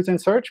need to use in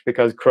search,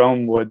 because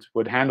Chrome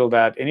would handle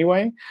that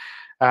anyway.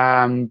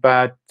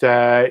 But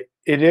it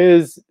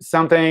is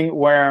something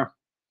where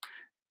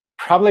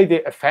probably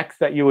the effects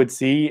that you would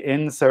see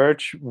in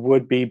search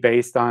would be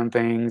based on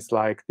things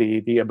like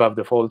the above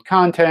the fold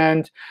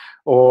content,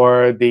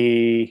 or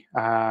the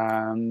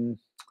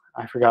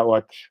I forgot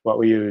what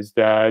we used.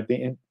 Not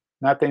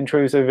the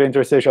intrusive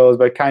interstitials,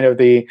 but kind of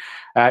the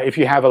if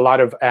you have a lot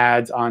of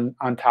ads on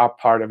top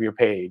part of your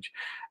page.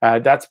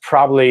 That's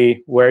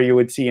probably where you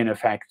would see an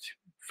effect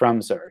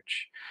from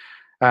search.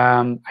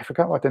 I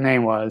forgot what the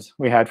name was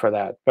we had for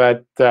that,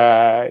 but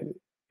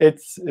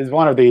it's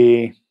one of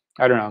the,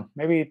 I don't know,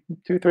 maybe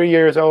 2-3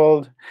 years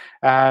old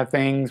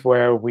things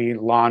where we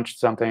launched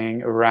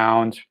something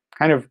around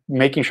kind of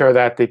making sure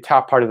that the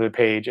top part of the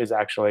page is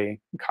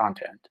actually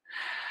content.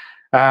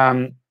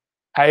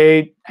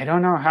 I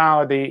don't know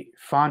how the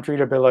font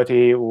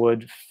readability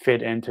would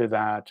fit into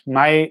that.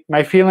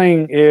 My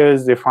feeling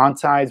is the font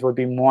size would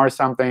be more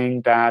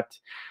something that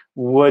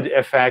would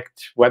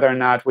affect whether or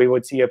not we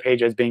would see a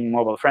page as being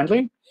mobile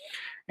friendly.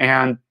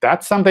 And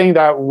that's something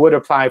that would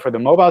apply for the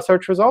mobile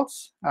search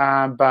results,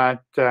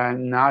 but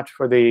not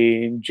for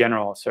the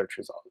general search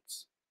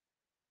results.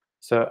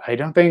 So I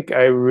don't think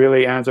I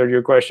really answered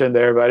your question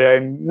there, but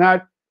I'm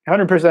not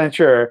 100%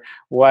 sure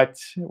what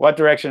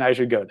direction I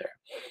should go there.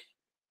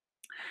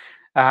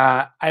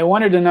 I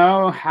wanted to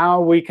know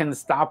how we can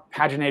stop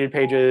paginated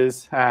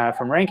pages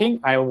from ranking.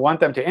 I want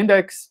them to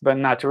index, but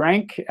not to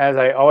rank, as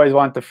I always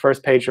want the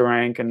first page to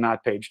rank and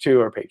not page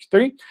 2 or page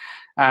 3.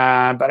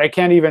 But I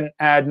can't even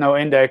add no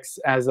index,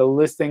 as the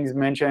listings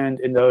mentioned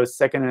in those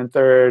second and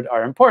third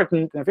are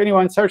important. And if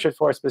anyone searches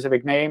for a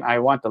specific name, I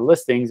want the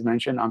listings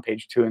mentioned on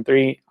page 2 and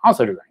 3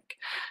 also to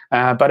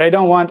rank. But I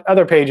don't want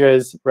other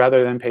pages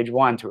rather than page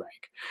 1 to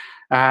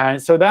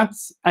rank. So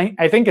that's,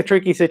 I think, a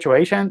tricky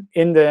situation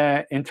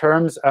in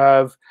terms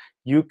of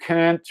you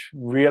can't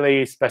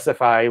really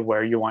specify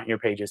where you want your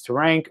pages to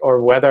rank,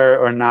 or whether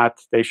or not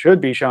they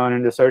should be shown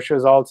in the search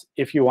results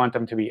if you want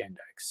them to be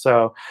indexed.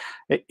 So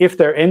if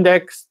they're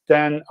indexed,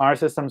 then our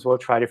systems will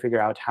try to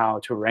figure out how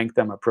to rank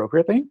them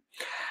appropriately.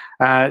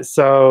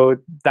 So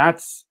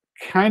that's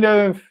kind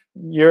of,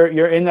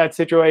 you're in that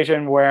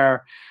situation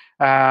where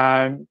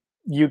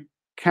you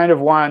kind of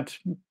want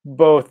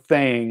both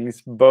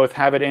things, both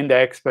have it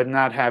indexed but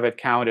not have it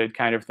counted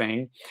kind of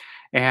thing.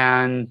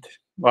 And,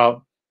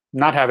 well,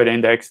 not have it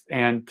indexed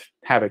and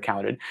have it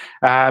counted.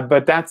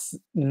 But that's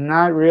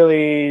not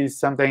really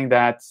something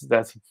that's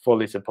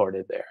fully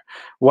supported there.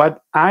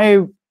 What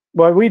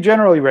we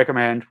generally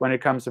recommend when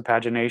it comes to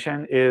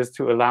pagination is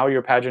to allow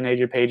your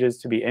paginated pages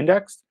to be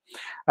indexed.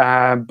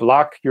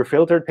 Block your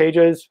filtered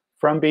pages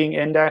from being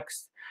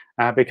indexed,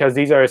 because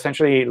these are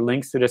essentially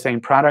links to the same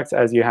products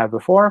as you have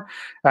before,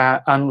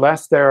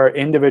 unless there are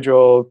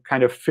individual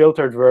kind of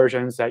filtered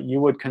versions that you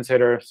would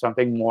consider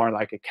something more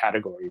like a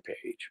category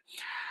page.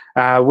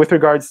 With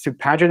regards to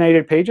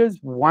paginated pages,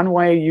 one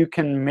way you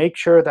can make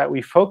sure that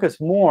we focus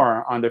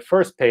more on the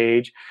first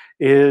page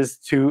is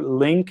to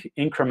link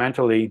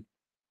incrementally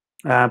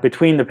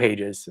between the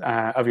pages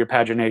of your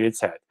paginated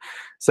set.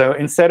 So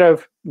instead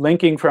of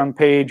linking from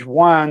page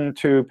 1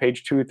 to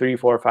page 2, 3,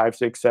 4, 5,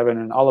 6, 7,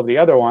 and all of the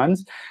other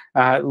ones,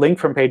 link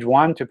from page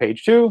 1 to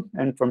page 2,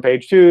 and from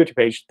page 2 to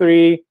page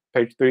 3,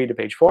 page 3 to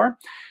page 4,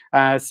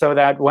 so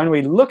that when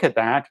we look at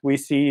that, we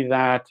see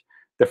that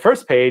the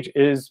first page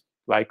is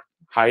like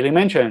highly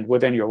mentioned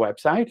within your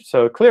website.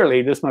 So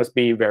clearly, this must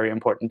be a very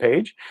important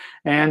page.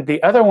 And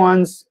the other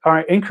ones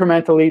are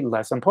incrementally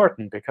less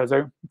important because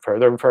they're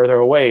further and further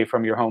away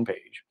from your home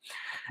page.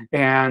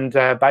 And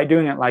by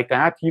doing it like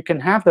that, you can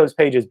have those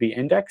pages be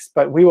indexed,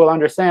 but we will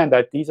understand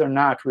that these are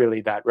not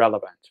really that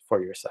relevant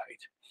for your site.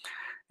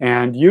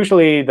 And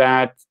usually,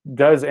 that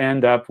does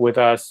end up with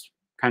us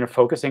kind of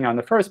focusing on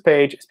the first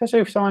page, especially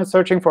if someone's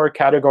searching for a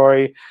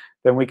category.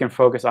 Then we can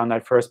focus on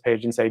that first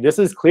page and say, this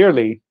is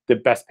clearly the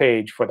best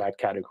page for that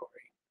category.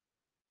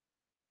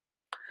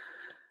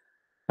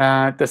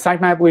 The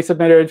sitemap we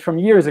submitted from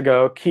years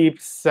ago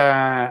keeps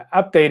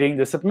updating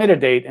the submitted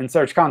date in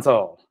Search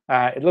Console.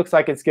 It looks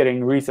like it's getting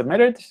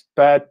resubmitted,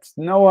 but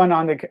no one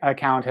on the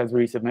account has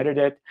resubmitted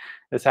it.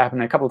 This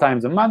happened a couple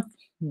times a month.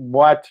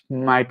 What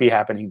might be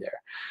happening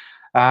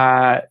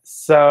there?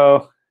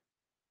 So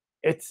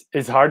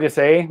it's hard to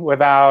say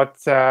without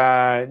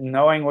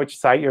knowing which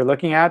site you're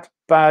looking at.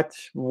 But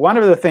one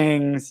of the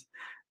things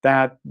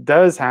that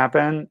does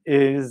happen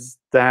is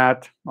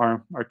that,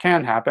 or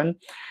can happen,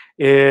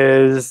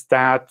 is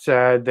that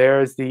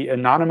there's the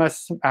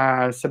anonymous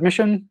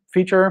submission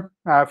feature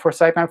for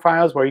sitemap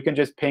files, where you can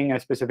just ping a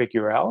specific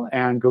URL,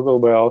 and Google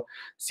will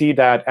see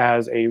that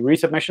as a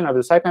resubmission of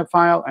the sitemap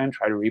file and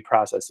try to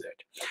reprocess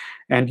it.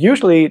 And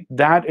usually,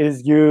 that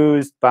is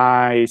used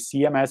by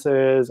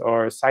CMSs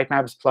or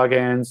sitemaps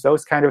plugins,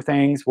 those kind of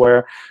things,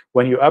 where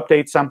when you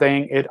update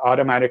something, it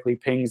automatically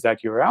pings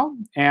that URL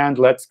and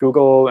lets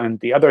Google and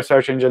the other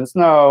search engines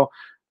know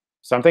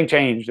something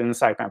changed in the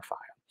sitemap file.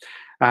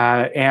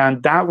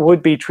 And that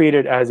would be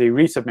treated as a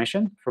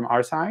resubmission from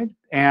our side.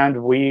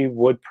 And we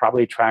would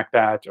probably track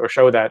that or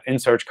show that in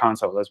Search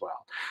Console as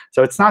well.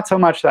 So it's not so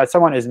much that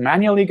someone is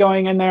manually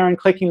going in there and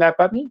clicking that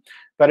button,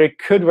 but it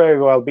could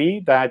very well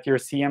be that your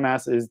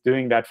CMS is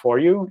doing that for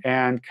you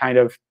and kind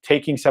of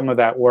taking some of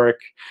that work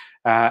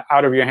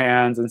out of your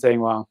hands and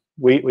saying, well,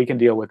 we can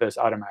deal with this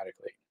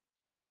automatically.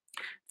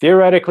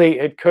 Theoretically,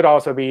 it could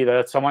also be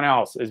that someone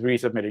else is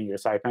resubmitting your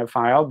sitemap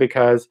file,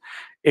 because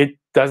it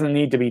doesn't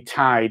need to be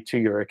tied to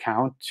your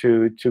account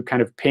to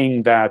kind of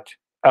ping that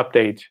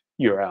update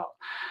URL.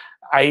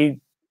 I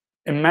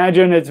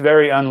imagine it's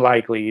very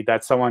unlikely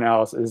that someone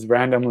else is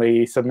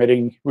randomly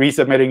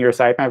resubmitting your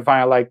sitemap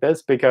file like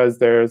this, because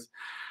there's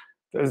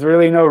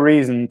really no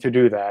reason to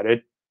do that.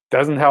 It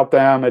doesn't help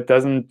them. It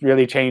doesn't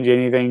really change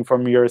anything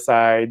from your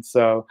side.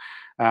 So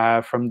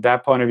from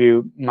that point of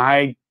view,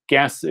 my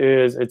guess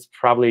is it's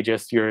probably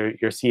just your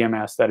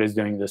CMS that is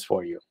doing this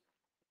for you.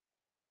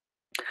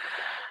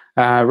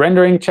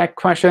 Rendering check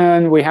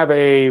question. We have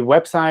a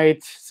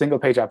website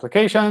single-page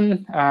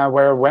application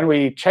where when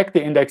we check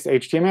the indexed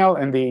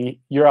HTML in the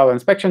URL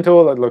inspection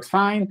tool, it looks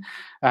fine.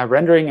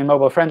 Rendering in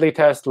mobile-friendly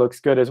test looks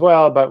good as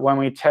well. But when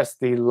we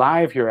test the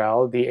live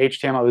URL, the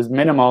HTML is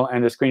minimal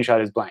and the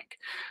screenshot is blank.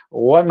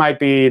 What might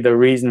be the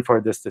reason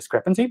for this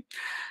discrepancy?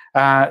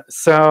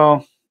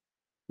 So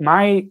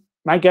my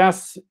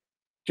guess,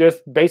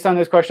 just based on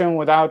this question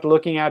without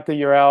looking at the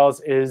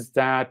URLs, is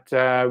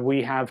that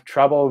we have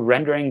trouble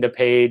rendering the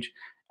page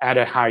at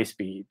a high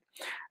speed.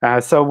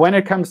 So when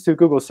it comes to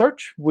Google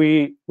search,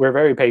 we're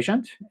very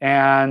patient.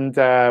 And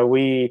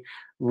we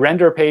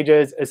render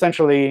pages.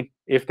 Essentially,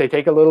 if they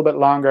take a little bit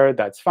longer,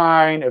 that's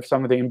fine. If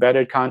some of the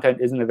embedded content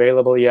isn't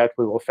available yet,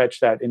 we will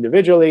fetch that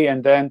individually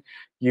and then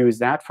use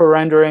that for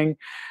rendering.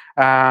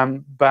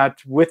 But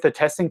with the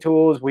testing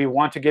tools, we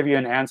want to give you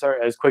an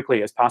answer as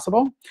quickly as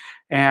possible.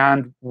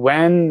 And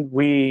when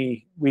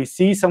we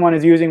see someone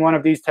is using one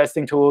of these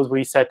testing tools,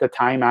 we set the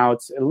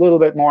timeouts a little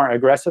bit more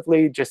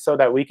aggressively, just so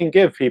that we can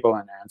give people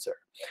an answer.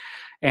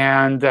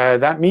 And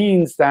that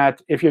means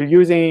that if you're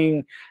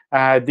using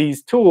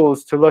these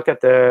tools to look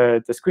at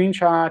the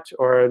screenshot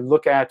or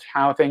look at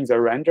how things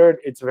are rendered,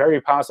 it's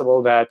very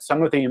possible that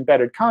some of the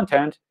embedded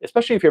content,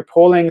 especially if you're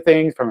pulling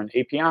things from an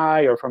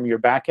API or from your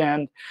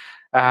backend,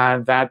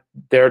 that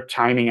they're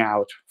timing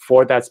out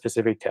for that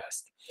specific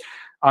test.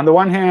 On the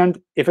one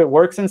hand, if it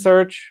works in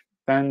search,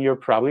 then you're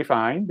probably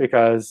fine,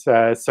 because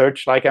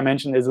search, like I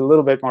mentioned, is a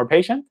little bit more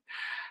patient.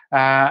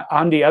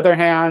 On the other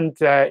hand,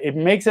 it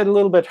makes it a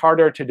little bit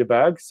harder to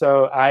debug.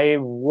 So I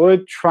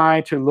would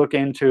try to look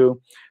into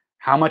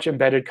how much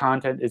embedded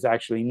content is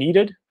actually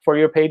needed for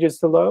your pages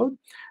to load.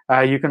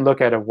 You can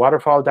look at a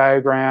waterfall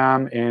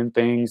diagram in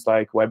things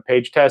like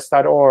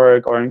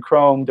webpagetest.org or in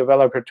Chrome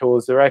developer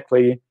tools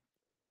directly,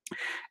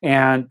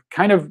 and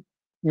kind of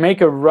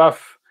make a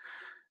rough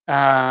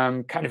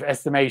kind of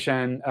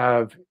estimation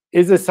of,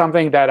 is this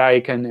something that I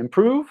can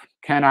improve?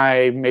 Can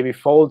I maybe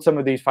fold some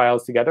of these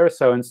files together?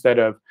 So instead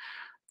of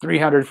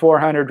 300,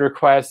 400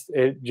 requests,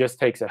 it just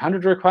takes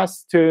 100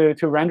 requests to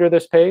render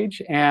this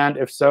page. And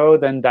if so,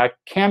 then that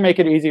can make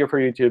it easier for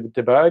you to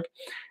debug.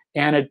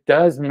 And it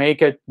does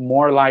make it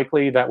more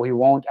likely that we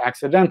won't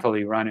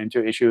accidentally run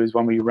into issues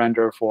when we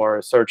render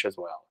for search as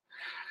well.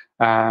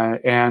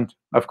 And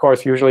of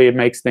course, usually it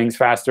makes things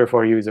faster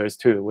for users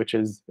too, which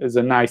is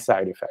a nice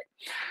side effect.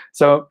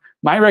 So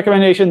my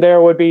recommendation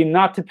there would be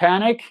not to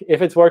panic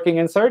if it's working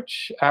in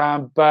search,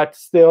 but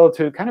still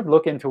to kind of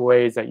look into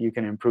ways that you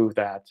can improve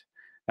that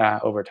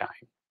over time.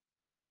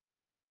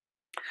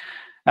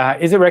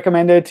 Is it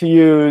recommended to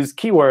use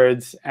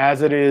keywords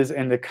as it is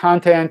in the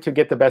content to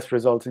get the best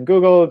results in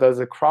Google? Does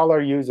a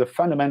crawler use the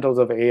fundamentals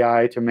of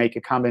AI to make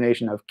a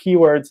combination of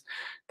keywords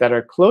that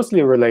are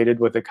closely related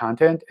with the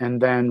content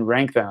and then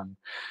rank them?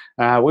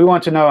 We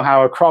want to know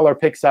how a crawler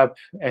picks up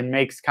and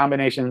makes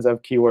combinations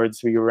of keywords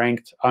to be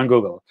ranked on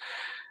Google.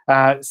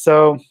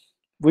 So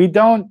we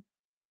don't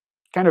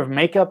kind of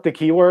make up the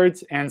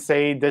keywords and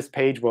say this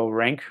page will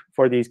rank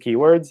for these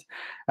keywords,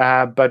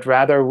 but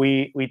rather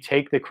we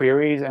take the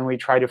queries and we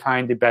try to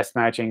find the best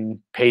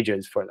matching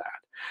pages for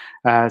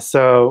that.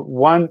 So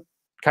one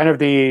kind of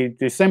the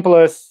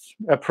simplest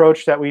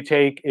approach that we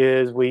take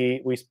is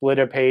we split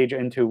a page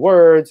into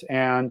words,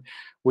 and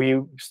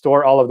we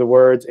store all of the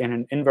words in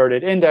an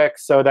inverted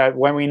index so that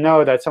when we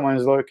know that someone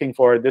is looking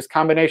for this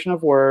combination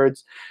of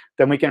words,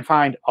 then we can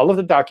find all of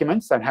the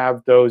documents that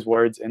have those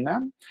words in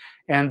them.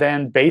 And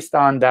then based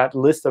on that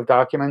list of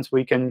documents,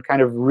 we can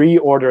kind of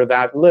reorder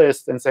that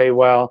list and say,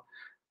 well,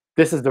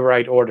 this is the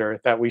right order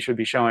that we should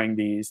be showing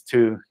these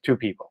to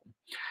people.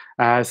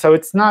 So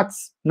it's not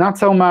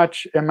so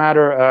much a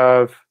matter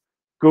of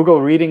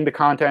Google reading the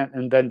content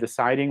and then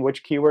deciding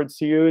which keywords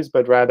to use,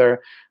 but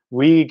rather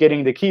we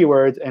getting the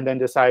keywords and then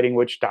deciding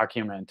which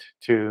document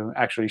to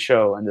actually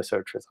show in the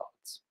search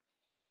results.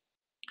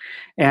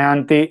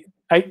 And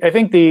I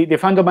think the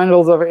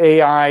fundamentals of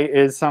AI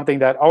is something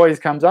that always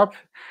comes up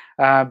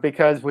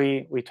because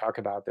we talk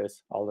about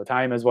this all the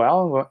time as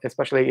well,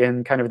 especially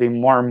in kind of the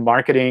more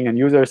marketing and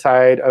user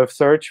side of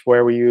search,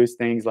 where we use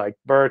things like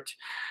BERT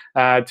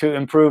to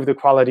improve the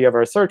quality of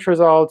our search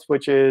results,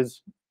 which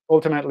is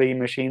ultimately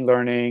machine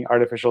learning,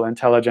 artificial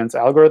intelligence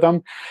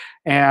algorithm.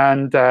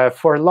 And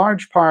for a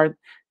large part,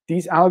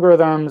 these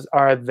algorithms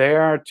are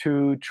there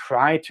to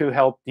try to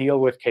help deal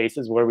with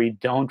cases where we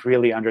don't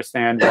really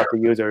understand what the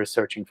user is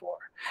searching for.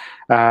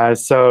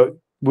 So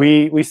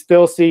we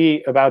still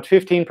see about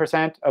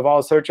 15% of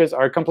all searches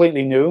are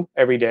completely new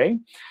every day.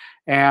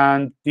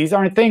 And these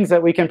aren't things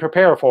that we can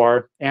prepare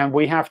for. And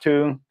we have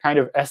to kind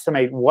of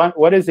estimate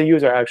what is the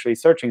user actually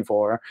searching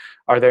for.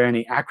 Are there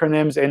any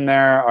acronyms in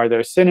there? Are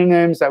there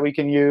synonyms that we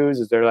can use?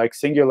 Is there like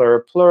singular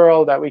or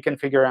plural that we can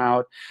figure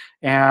out?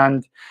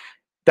 And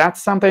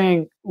that's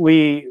something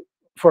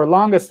for the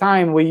longest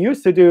time, we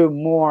used to do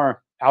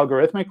more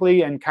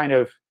algorithmically and kind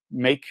of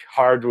make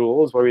hard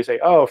rules where we say,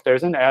 oh, if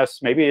there's an S,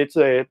 maybe it's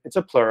a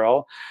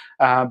plural.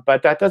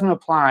 But that doesn't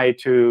apply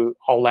to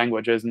all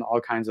languages and all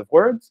kinds of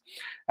words.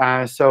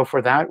 So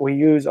for that, we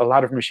use a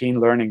lot of machine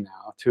learning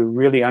now to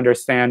really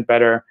understand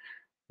better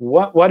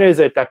what is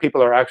it that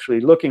people are actually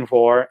looking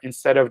for,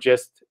 instead of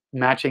just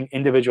matching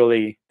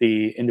individually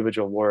the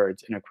individual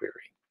words in a query.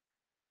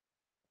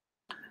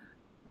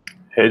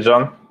 Hey,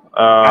 John.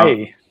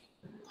 Hi.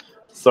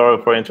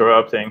 Sorry for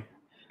interrupting.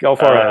 Go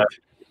for it.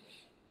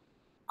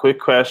 Quick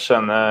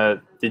question.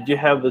 Did you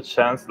have the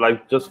chance,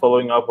 like just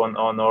following up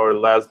on our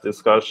last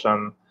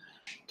discussion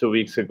 2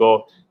 weeks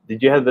ago,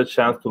 did you have the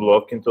chance to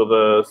look into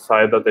the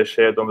site that I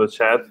shared on the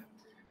chat?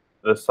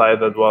 The site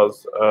that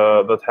was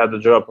that had a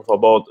drop of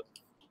about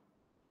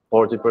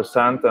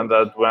 40%, and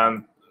that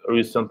went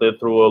recently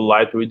through a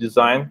light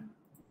redesign.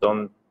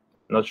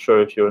 Not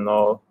sure if you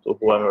know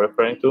who I'm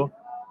referring to.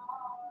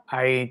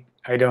 I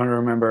don't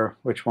remember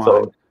which one.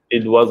 So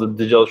it was a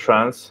Digital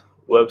Trends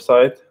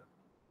website.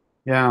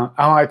 Yeah.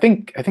 Oh, I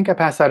think I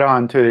passed that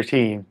on to the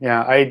team.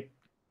 Yeah. I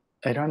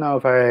don't know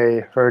if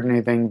I heard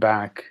anything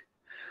back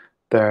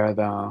there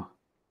though.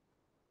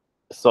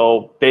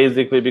 So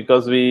basically,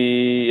 because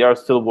we are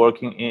still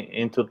working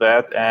into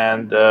that,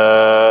 and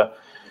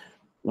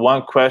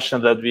one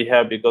question that we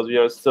have, because we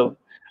are still,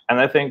 and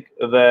I think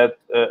that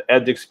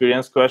ad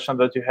experience question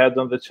that you had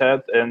on the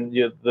chat, and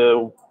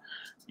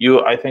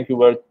I think you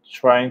were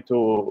trying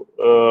to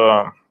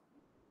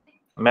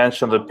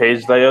mention the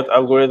page layout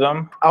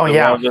algorithm. Oh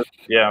yeah.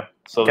 Yeah.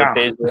 So Yeah. the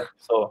page.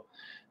 So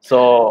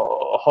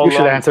how you should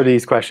long, answer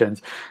these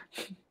questions.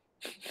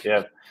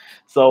 Yeah.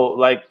 So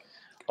like,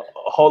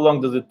 how long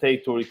does it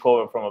take to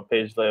recover from a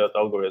page layout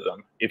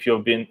algorithm if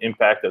you've been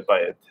impacted by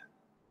it?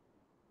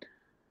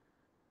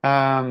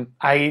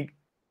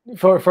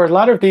 For a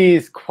lot of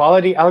these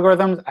quality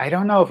algorithms, I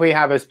don't know if we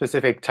have a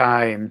specific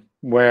time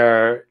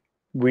where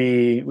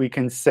we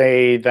can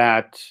say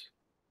that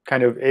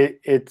kind of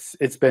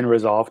it's been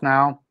resolved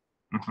now.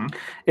 Mm-hmm.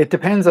 It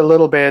depends a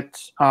little bit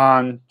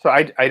on, so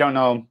I don't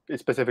know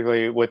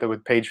specifically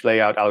with page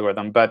layout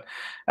algorithm, but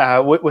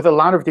with a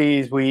lot of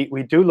these, we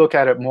do look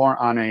at it more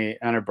on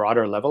a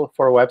broader level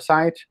for a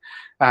website,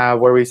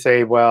 where we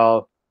say,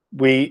 well,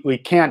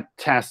 we can't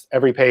test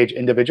every page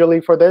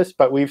individually for this,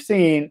 but we've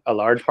seen a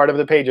large part of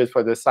the pages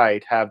for this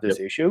site have this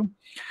issue.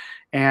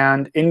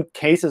 And in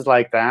cases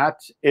like that,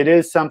 it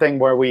is something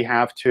where we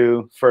have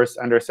to first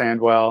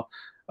understand, well,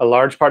 a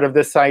large part of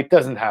this site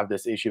doesn't have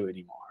this issue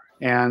anymore.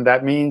 And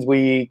that means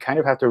we kind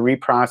of have to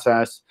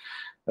reprocess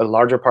a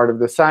larger part of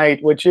the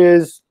site, which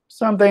is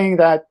something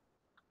that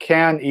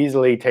can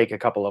easily take a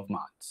couple of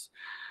months.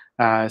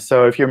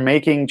 So if you're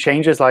making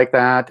changes like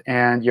that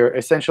and you're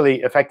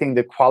essentially affecting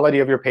the quality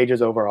of your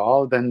pages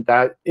overall, then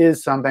that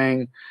is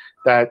something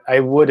that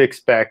I would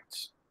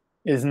expect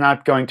is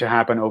not going to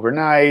happen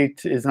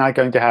overnight, is not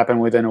going to happen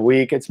within a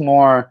week. It's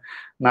more a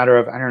matter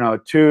of, I don't know,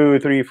 2,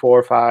 3,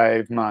 4,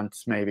 5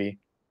 months maybe,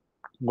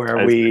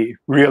 where we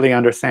really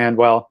understand,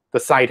 well, the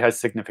site has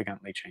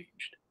significantly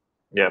changed.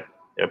 Yep.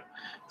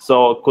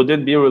 So could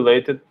it be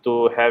related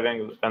to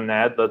having an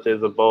ad that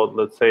is about,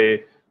 let's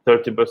say,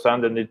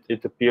 30% and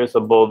it appears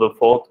above the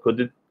default?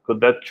 Could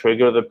that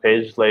trigger the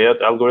page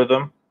layout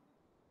algorithm?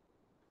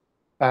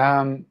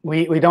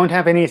 We don't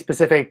have any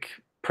specific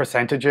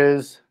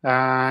percentages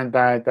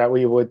that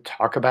we would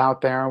talk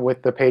about there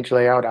with the page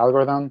layout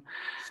algorithm.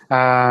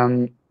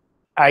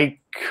 I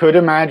could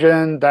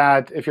imagine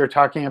that if you're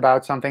talking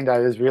about something that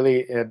is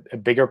really a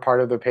bigger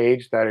part of the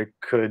page, that it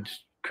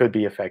could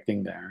be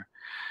affecting there.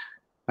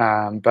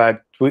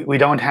 But we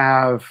don't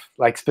have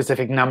like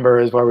specific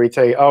numbers where we'd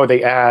say, oh,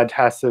 the ad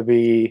has to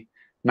be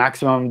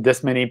maximum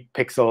this many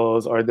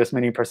pixels or this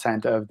many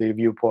 % of the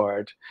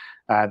viewport.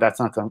 That's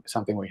not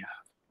something we have.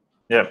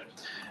 Yeah.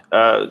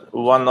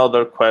 One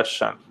other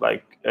question,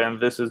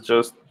 and this is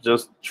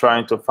just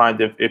trying to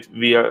find if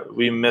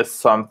we missed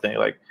something.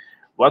 Like,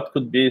 what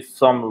could be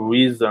some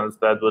reasons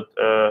that would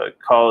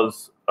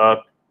cause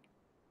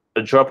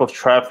a drop of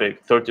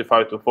traffic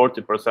 35 to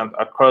 40%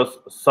 across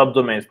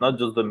subdomains, not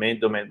just the main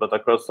domain, but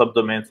across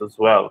subdomains as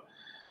well?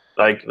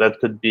 Like, that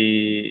could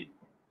be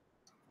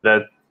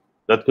that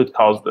could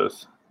cause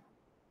this.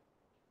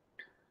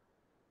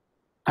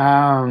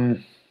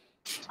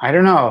 I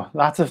don't know.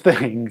 Lots of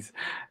things.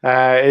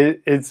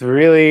 It's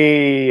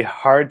really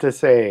hard to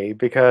say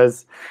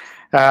because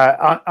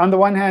on the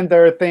one hand,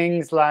 there are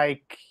things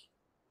like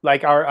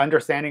our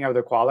understanding of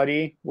the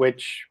quality,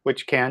 which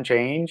can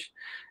change,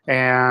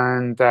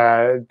 and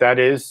that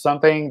is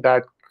something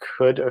that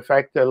could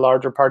affect a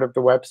larger part of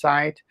the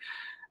website.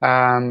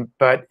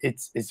 But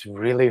it's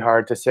really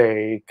hard to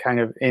say, kind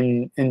of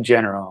in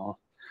general.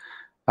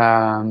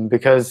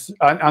 Because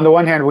on the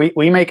one hand,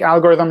 we make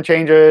algorithm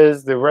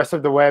changes, the rest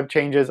of the web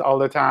changes all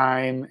the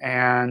time,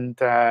 and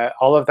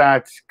all of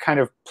that kind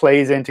of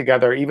plays in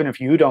together. Even if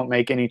you don't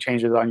make any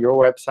changes on your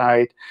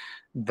website,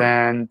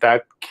 then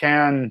that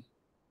can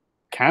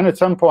at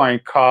some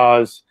point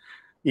cause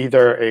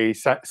either a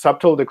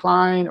subtle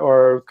decline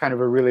or kind of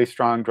a really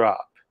strong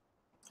drop.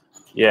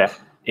 Yeah.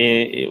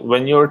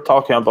 When you're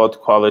talking about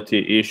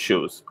quality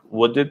issues,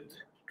 would it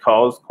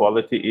cause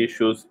quality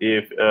issues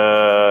if,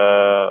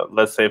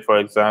 let's say, for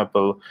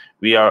example,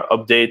 we are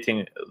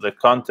updating the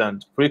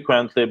content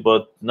frequently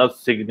but not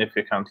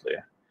significantly?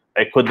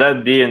 Like, could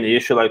that be an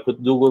issue? Like, could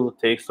Google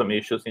take some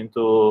issues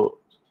into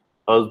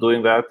us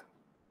doing that?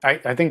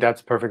 I think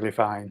that's perfectly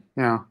fine.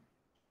 Yeah,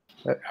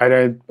 I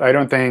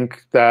don't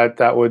think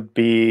that would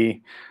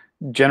be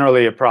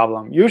generally a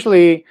problem.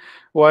 Usually,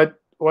 what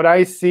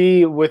I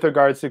see with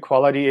regards to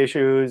quality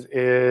issues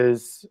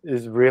is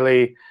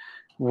really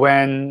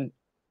when,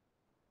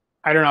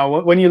 I don't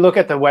know, when you look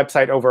at the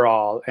website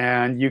overall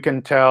and you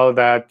can tell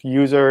that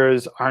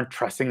users aren't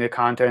trusting the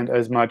content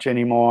as much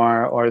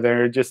anymore, or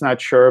they're just not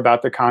sure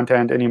about the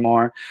content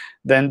anymore,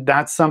 then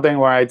that's something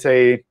where I'd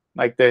say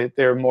like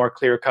they're more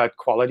clear-cut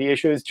quality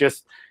issues.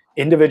 Just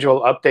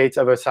individual updates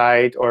of a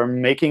site, or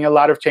making a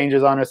lot of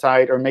changes on a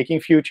site, or making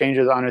few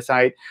changes on a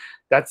site,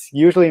 that's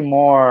usually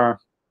more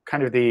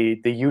kind of the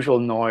usual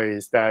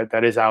noise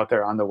that is out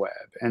there on the web.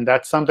 And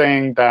that's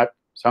something that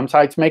some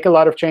sites make a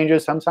lot of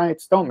changes, some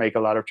sites don't make a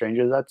lot of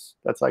changes.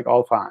 That's like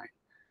all fine.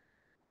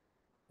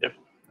 Yep.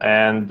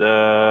 And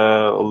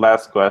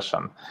last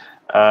question.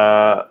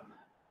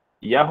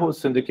 Yahoo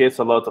syndicates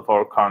a lot of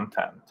our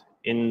content.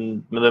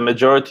 In the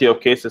majority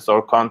of cases,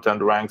 our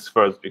content ranks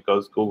first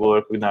because Google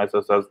recognizes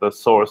us as the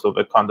source of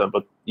the content.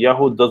 But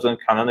Yahoo doesn't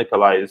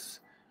canonicalize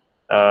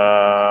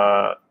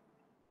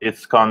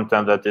its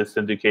content that is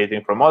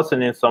syndicating from us.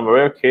 And in some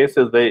rare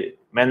cases, they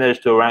manage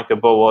to rank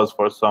above us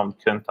for some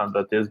content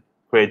that is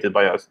created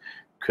by us.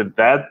 Could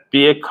that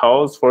be a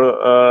cause for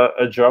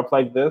a drop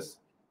like this?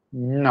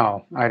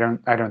 No, I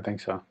don't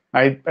think so.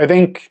 I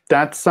think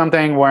that's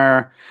something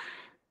where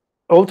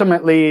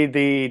ultimately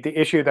the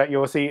issue that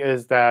you'll see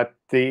is that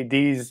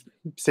these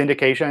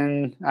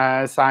syndication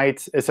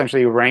sites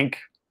essentially rank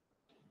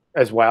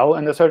as well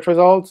in the search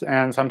results,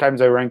 and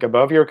sometimes they rank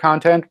above your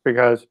content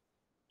because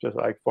just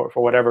like for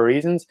whatever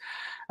reasons.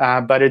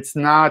 But it's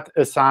not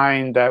a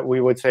sign that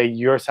we would say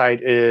your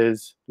site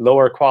is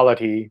lower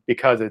quality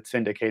because it's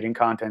syndicating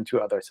content to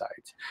other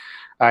sites.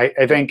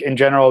 I think in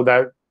general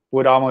that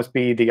would almost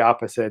be the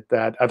opposite,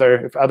 that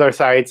if other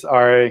sites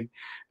are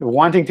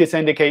wanting to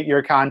syndicate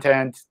your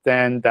content,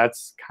 then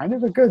that's kind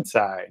of a good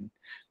sign.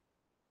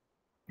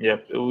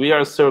 Yep, we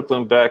are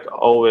circling back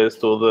always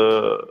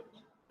to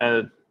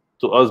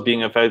us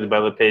being affected by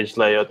the page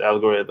layout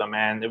algorithm,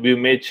 and we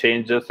made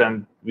changes,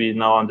 and we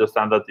now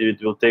understand that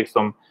it will take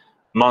some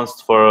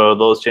months for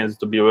those changes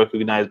to be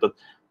recognized. But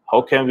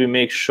how can we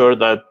make sure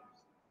that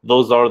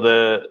those are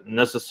the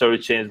necessary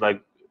changes?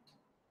 Like,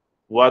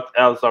 what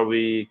else are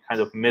we kind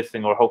of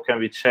missing, or how can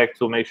we check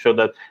to make sure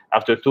that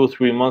after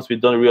 2-3 months we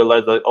don't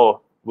realize that,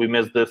 oh, we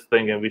missed this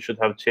thing and we should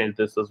have changed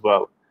this as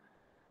well?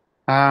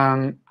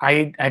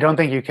 I don't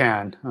think you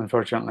can,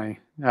 unfortunately.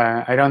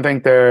 I don't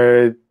think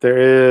there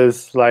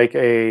is like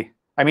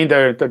I mean,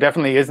 there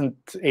definitely isn't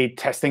a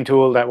testing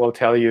tool that will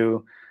tell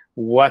you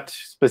what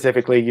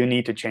specifically you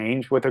need to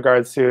change with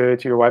regards to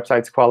your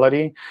website's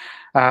quality.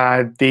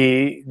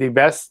 The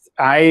best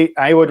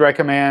I would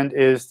recommend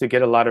is to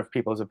get a lot of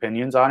people's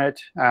opinions on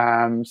it.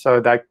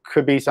 So that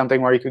could be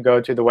something where you could go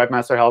to the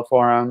Webmaster Help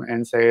Forum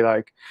and say,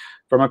 like,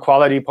 from a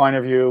quality point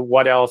of view,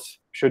 what else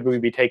should we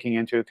be taking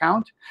into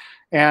account?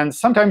 And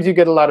sometimes you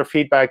get a lot of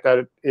feedback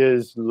that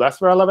is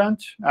less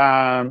relevant,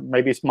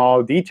 maybe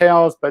small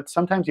details. But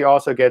sometimes you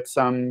also get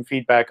some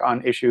feedback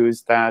on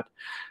issues that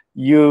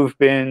you've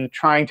been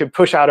trying to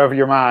push out of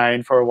your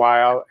mind for a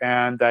while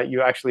and that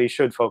you actually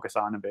should focus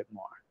on a bit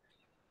more.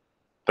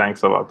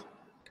 Thanks a lot.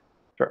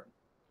 Sure.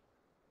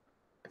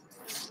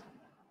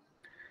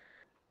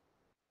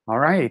 All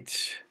right.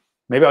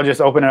 Maybe I'll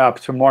just open it up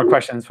to more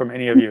questions from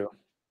any of you.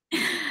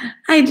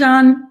 Hi,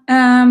 John.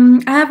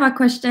 I have a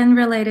question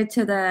related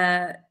to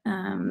the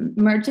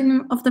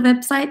merging of the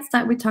websites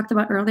that we talked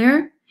about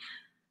earlier.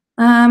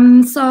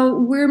 So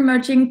we're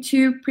merging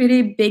two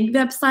pretty big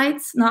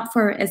websites, not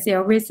for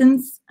SEO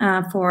reasons,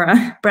 for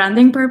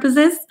branding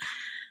purposes.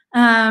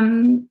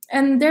 And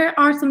there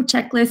are some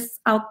checklists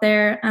out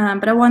there,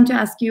 but I want to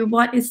ask you,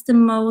 what is the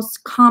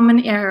most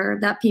common error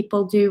that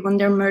people do when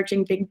they're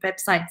merging big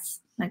websites?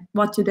 Like,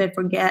 what do they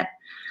forget?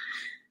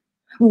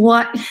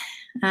 What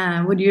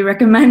would you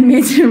recommend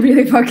me to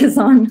really focus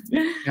on?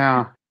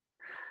 Yeah.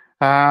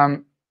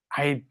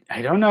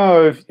 I don't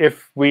know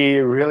if we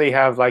really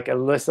have like a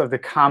list of the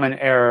common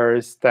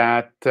errors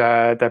that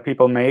that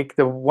people make.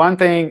 The one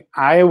thing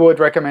I would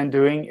recommend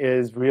doing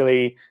is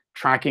really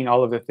tracking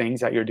all of the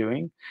things that you're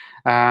doing.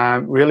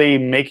 Really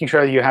making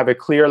sure that you have a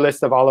clear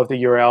list of all of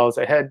the URLs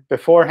ahead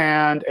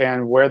beforehand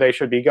and where they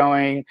should be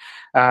going,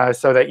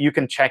 so that you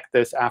can check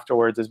this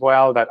afterwards as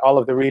well, that all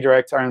of the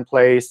redirects are in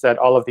place, that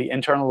all of the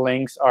internal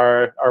links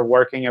are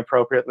working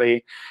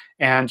appropriately,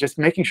 and just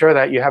making sure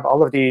that you have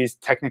all of these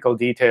technical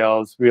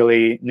details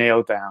really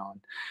nailed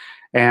down.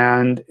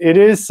 And it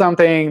is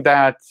something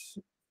that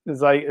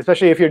is like,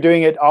 especially if you're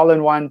doing it all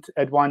in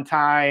at one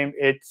time,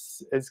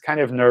 it's kind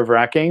of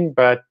nerve-wracking.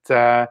 But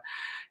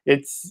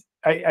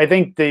I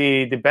think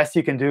the best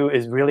you can do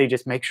is really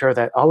just make sure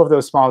that all of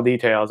those small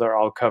details are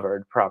all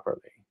covered properly.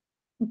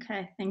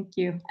 Okay, thank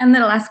you. And the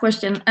last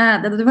question,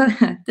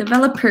 the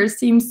developer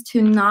seems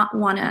to not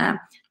want to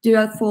do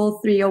a full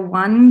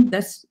 301,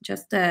 that's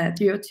just a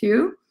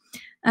 302.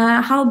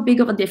 How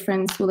big of a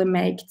difference will it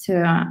make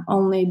to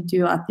only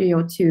do a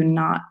 302,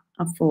 not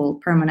a full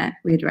permanent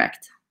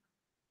redirect?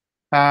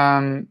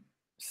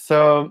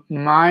 So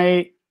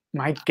my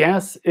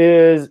guess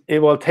is it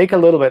will take a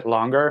little bit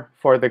longer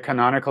for the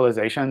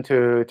canonicalization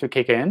to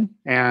kick in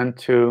and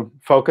to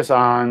focus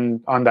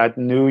on that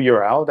new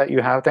URL that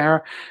you have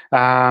there.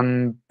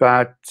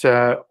 But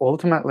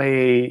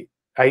ultimately,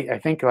 I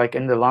think like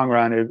in the long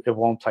run, it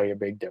won't play a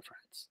big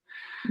difference.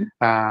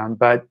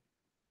 But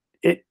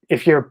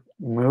if you're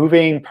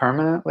moving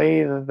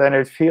permanently, then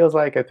it feels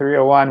like a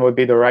 301 would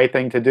be the right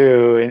thing to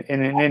do in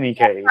any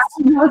case.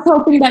 I was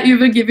hoping that you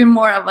would give him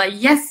more of a,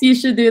 yes, you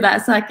should do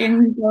that, so I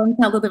can go and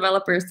tell the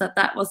developers that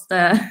that was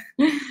the...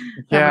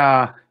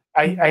 Yeah,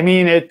 I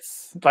mean,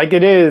 it's like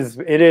it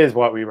is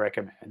what we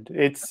recommend.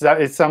 It's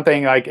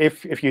something like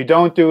if you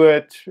don't do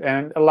it,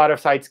 and a lot of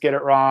sites get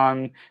it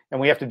wrong,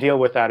 and we have to deal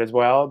with that as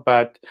well.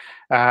 But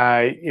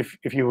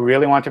if you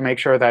really want to make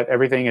sure that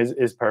everything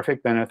is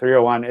perfect, then a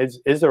 301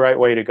 is the right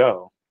way to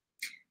go.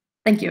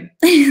 Thank you.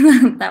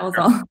 That was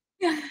all.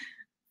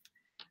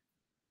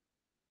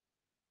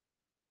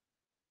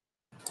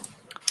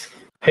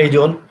 Hey,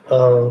 John.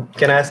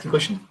 Can I ask a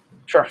question?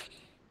 Sure.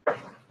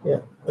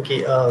 Yeah.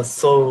 Okay.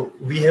 So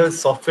we have a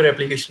software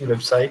application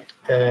website,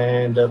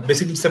 and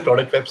basically it's a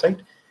product website.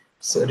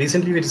 So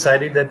recently we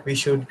decided that we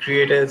should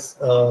create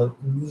a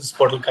news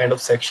portal kind of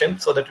section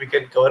so that we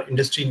can cover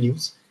industry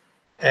news,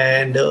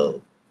 and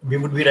we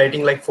would be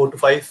writing like 4 to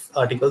 5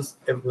 articles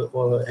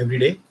every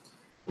day.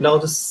 Now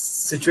the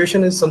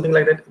situation is something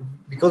like that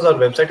because our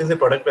website is a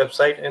product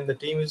website, and the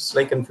team is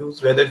like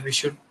confused whether we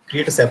should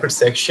create a separate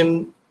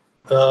section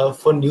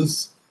for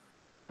news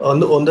on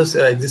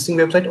the existing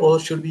website, or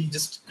should we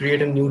just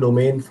create a new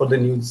domain for the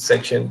news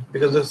section?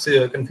 Because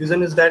the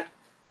confusion is that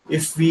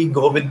if we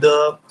go with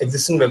the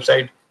existing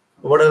website,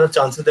 what are the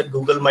chances that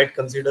Google might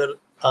consider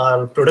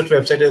our product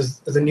website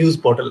as a news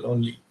portal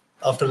only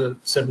after a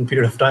certain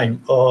period of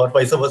time, or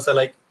vice versa,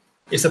 like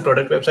it's a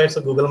product website, so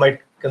Google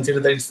might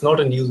consider that it's not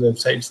a news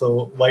website,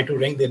 so why to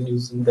rank their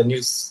news in the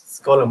news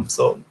column?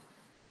 So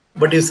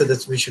what do you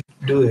suggest we should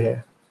do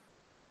here?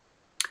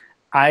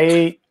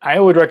 I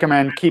would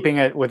recommend keeping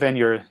it within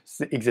your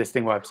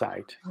existing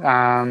website.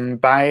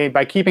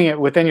 By keeping it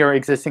within your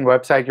existing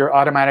website, you're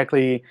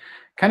automatically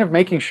kind of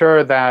making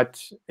sure that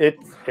it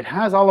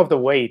has all of the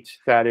weight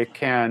that it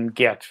can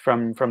get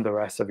from the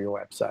rest of your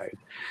website.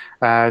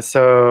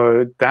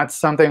 So that's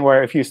something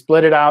where if you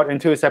split it out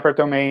into a separate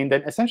domain,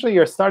 then essentially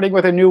you're starting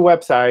with a new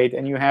website,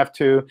 and you have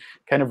to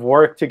kind of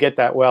work to get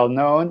that well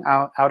known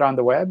out on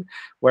the web.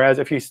 Whereas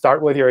if you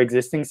start with your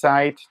existing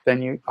site,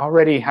 then you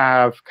already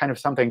have kind of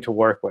something to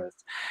work with.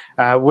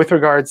 With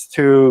regards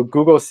to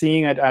Google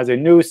seeing it as a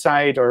news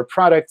site or a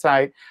product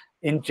site,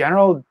 in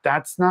general,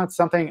 that's not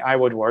something I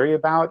would worry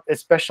about,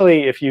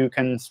 especially if you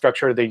can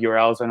structure the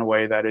URLs in a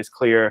way that is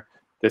clear.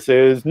 This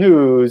is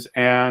news,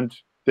 and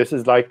this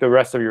is like the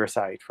rest of your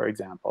site, for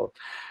example.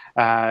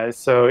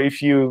 So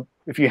if you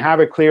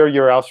have a clear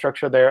URL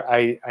structure there,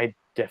 I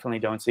definitely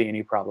don't see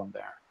any problem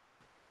there.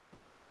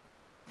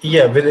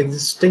 Yeah, with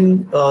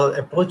existing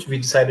approach, we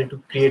decided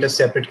to create a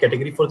separate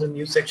category for the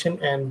news section,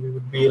 and we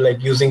would be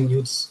like using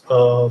news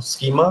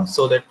schema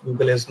so that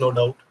Google has no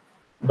doubt.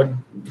 But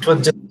it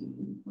was just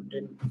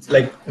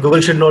like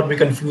Google should not be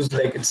confused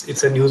like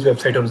it's a news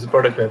website or it's a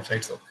product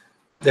website. So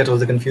that was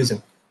the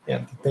confusion.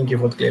 Yeah, thank you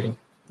for clearing.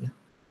 Yeah.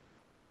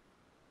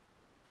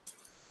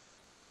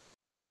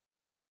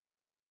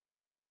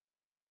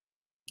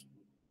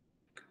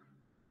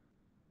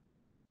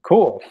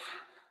 Cool.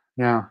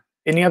 Yeah.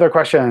 Any other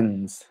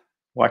questions?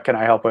 What can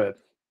I help with?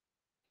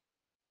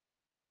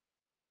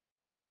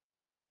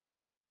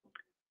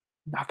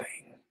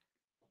 Nothing.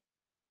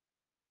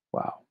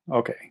 Wow.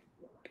 Okay.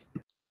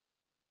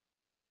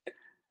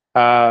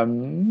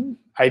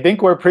 I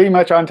think we're pretty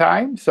much on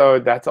time, so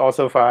that's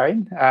also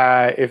fine.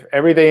 If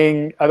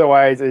everything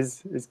otherwise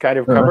is kind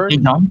of covered. Hey,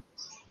 John.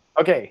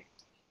 Okay.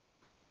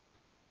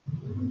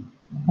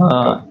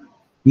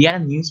 We are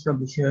news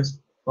publishers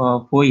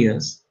for 4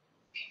 years,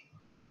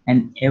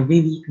 and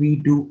every week we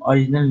do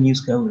original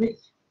news coverage,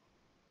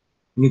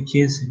 which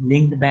is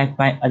linked back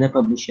by other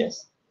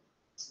publishers.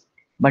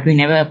 But we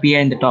never appear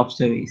in the top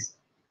stories,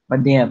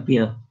 but they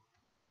appear.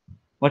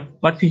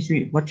 What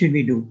should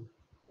we do?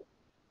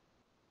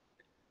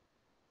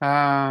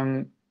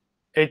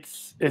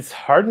 It's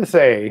hard to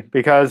say,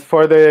 because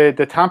for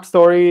the top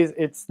stories,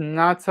 it's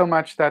not so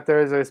much that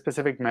there's a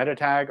specific meta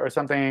tag or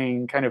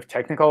something kind of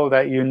technical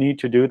that you need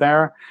to do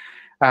there,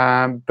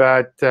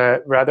 but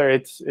rather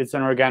it's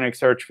an organic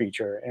search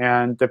feature.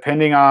 And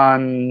depending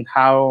on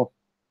how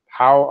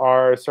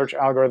our search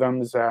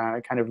algorithms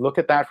kind of look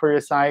at that for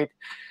your site,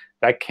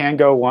 that can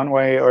go one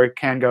way or it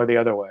can go the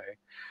other way.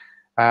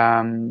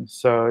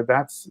 So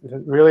that's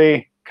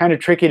really kind of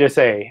tricky to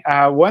say.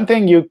 One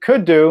thing you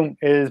could do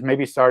is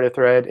maybe start a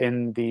thread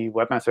in the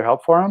Webmaster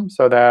Help Forum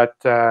so that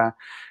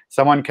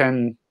someone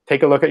can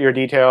take a look at your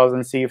details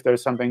and see if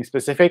there's something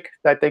specific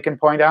that they can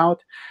point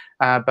out.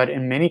 But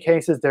in many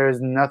cases,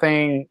 there's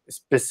nothing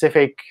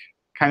specific,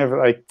 kind of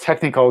like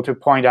technical, to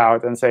point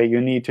out and say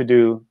you need to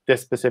do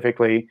this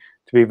specifically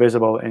to be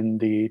visible in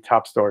the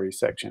top stories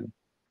section.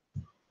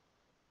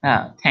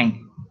 Thank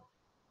you.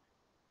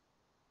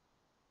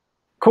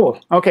 Cool.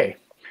 OK.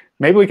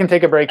 Maybe we can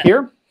take a break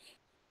here.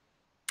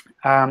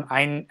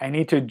 I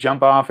need to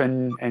jump off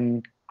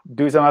and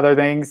do some other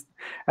things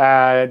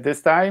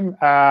this time.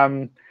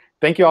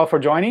 Thank you all for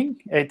joining.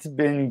 It's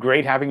been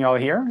great having you all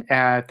here.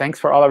 Thanks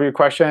for all of your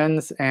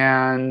questions.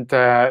 And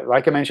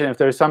like I mentioned, if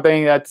there's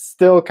something that's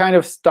still kind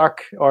of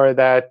stuck or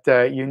that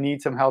you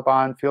need some help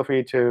on, feel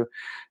free to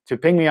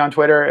ping me on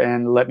Twitter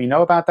and let me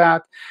know about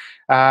that.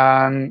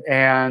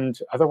 And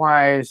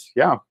otherwise,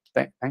 yeah,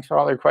 thanks for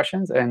all your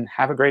questions, and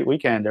have a great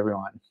weekend,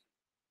 everyone.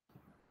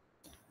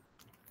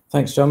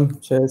 Thanks, John.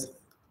 Cheers.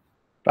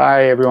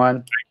 Bye, everyone.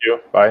 Thank you.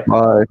 Bye.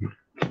 Bye.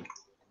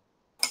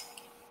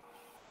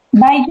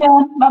 Bye,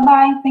 John.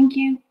 Bye-bye. Thank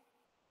you.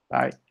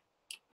 Bye.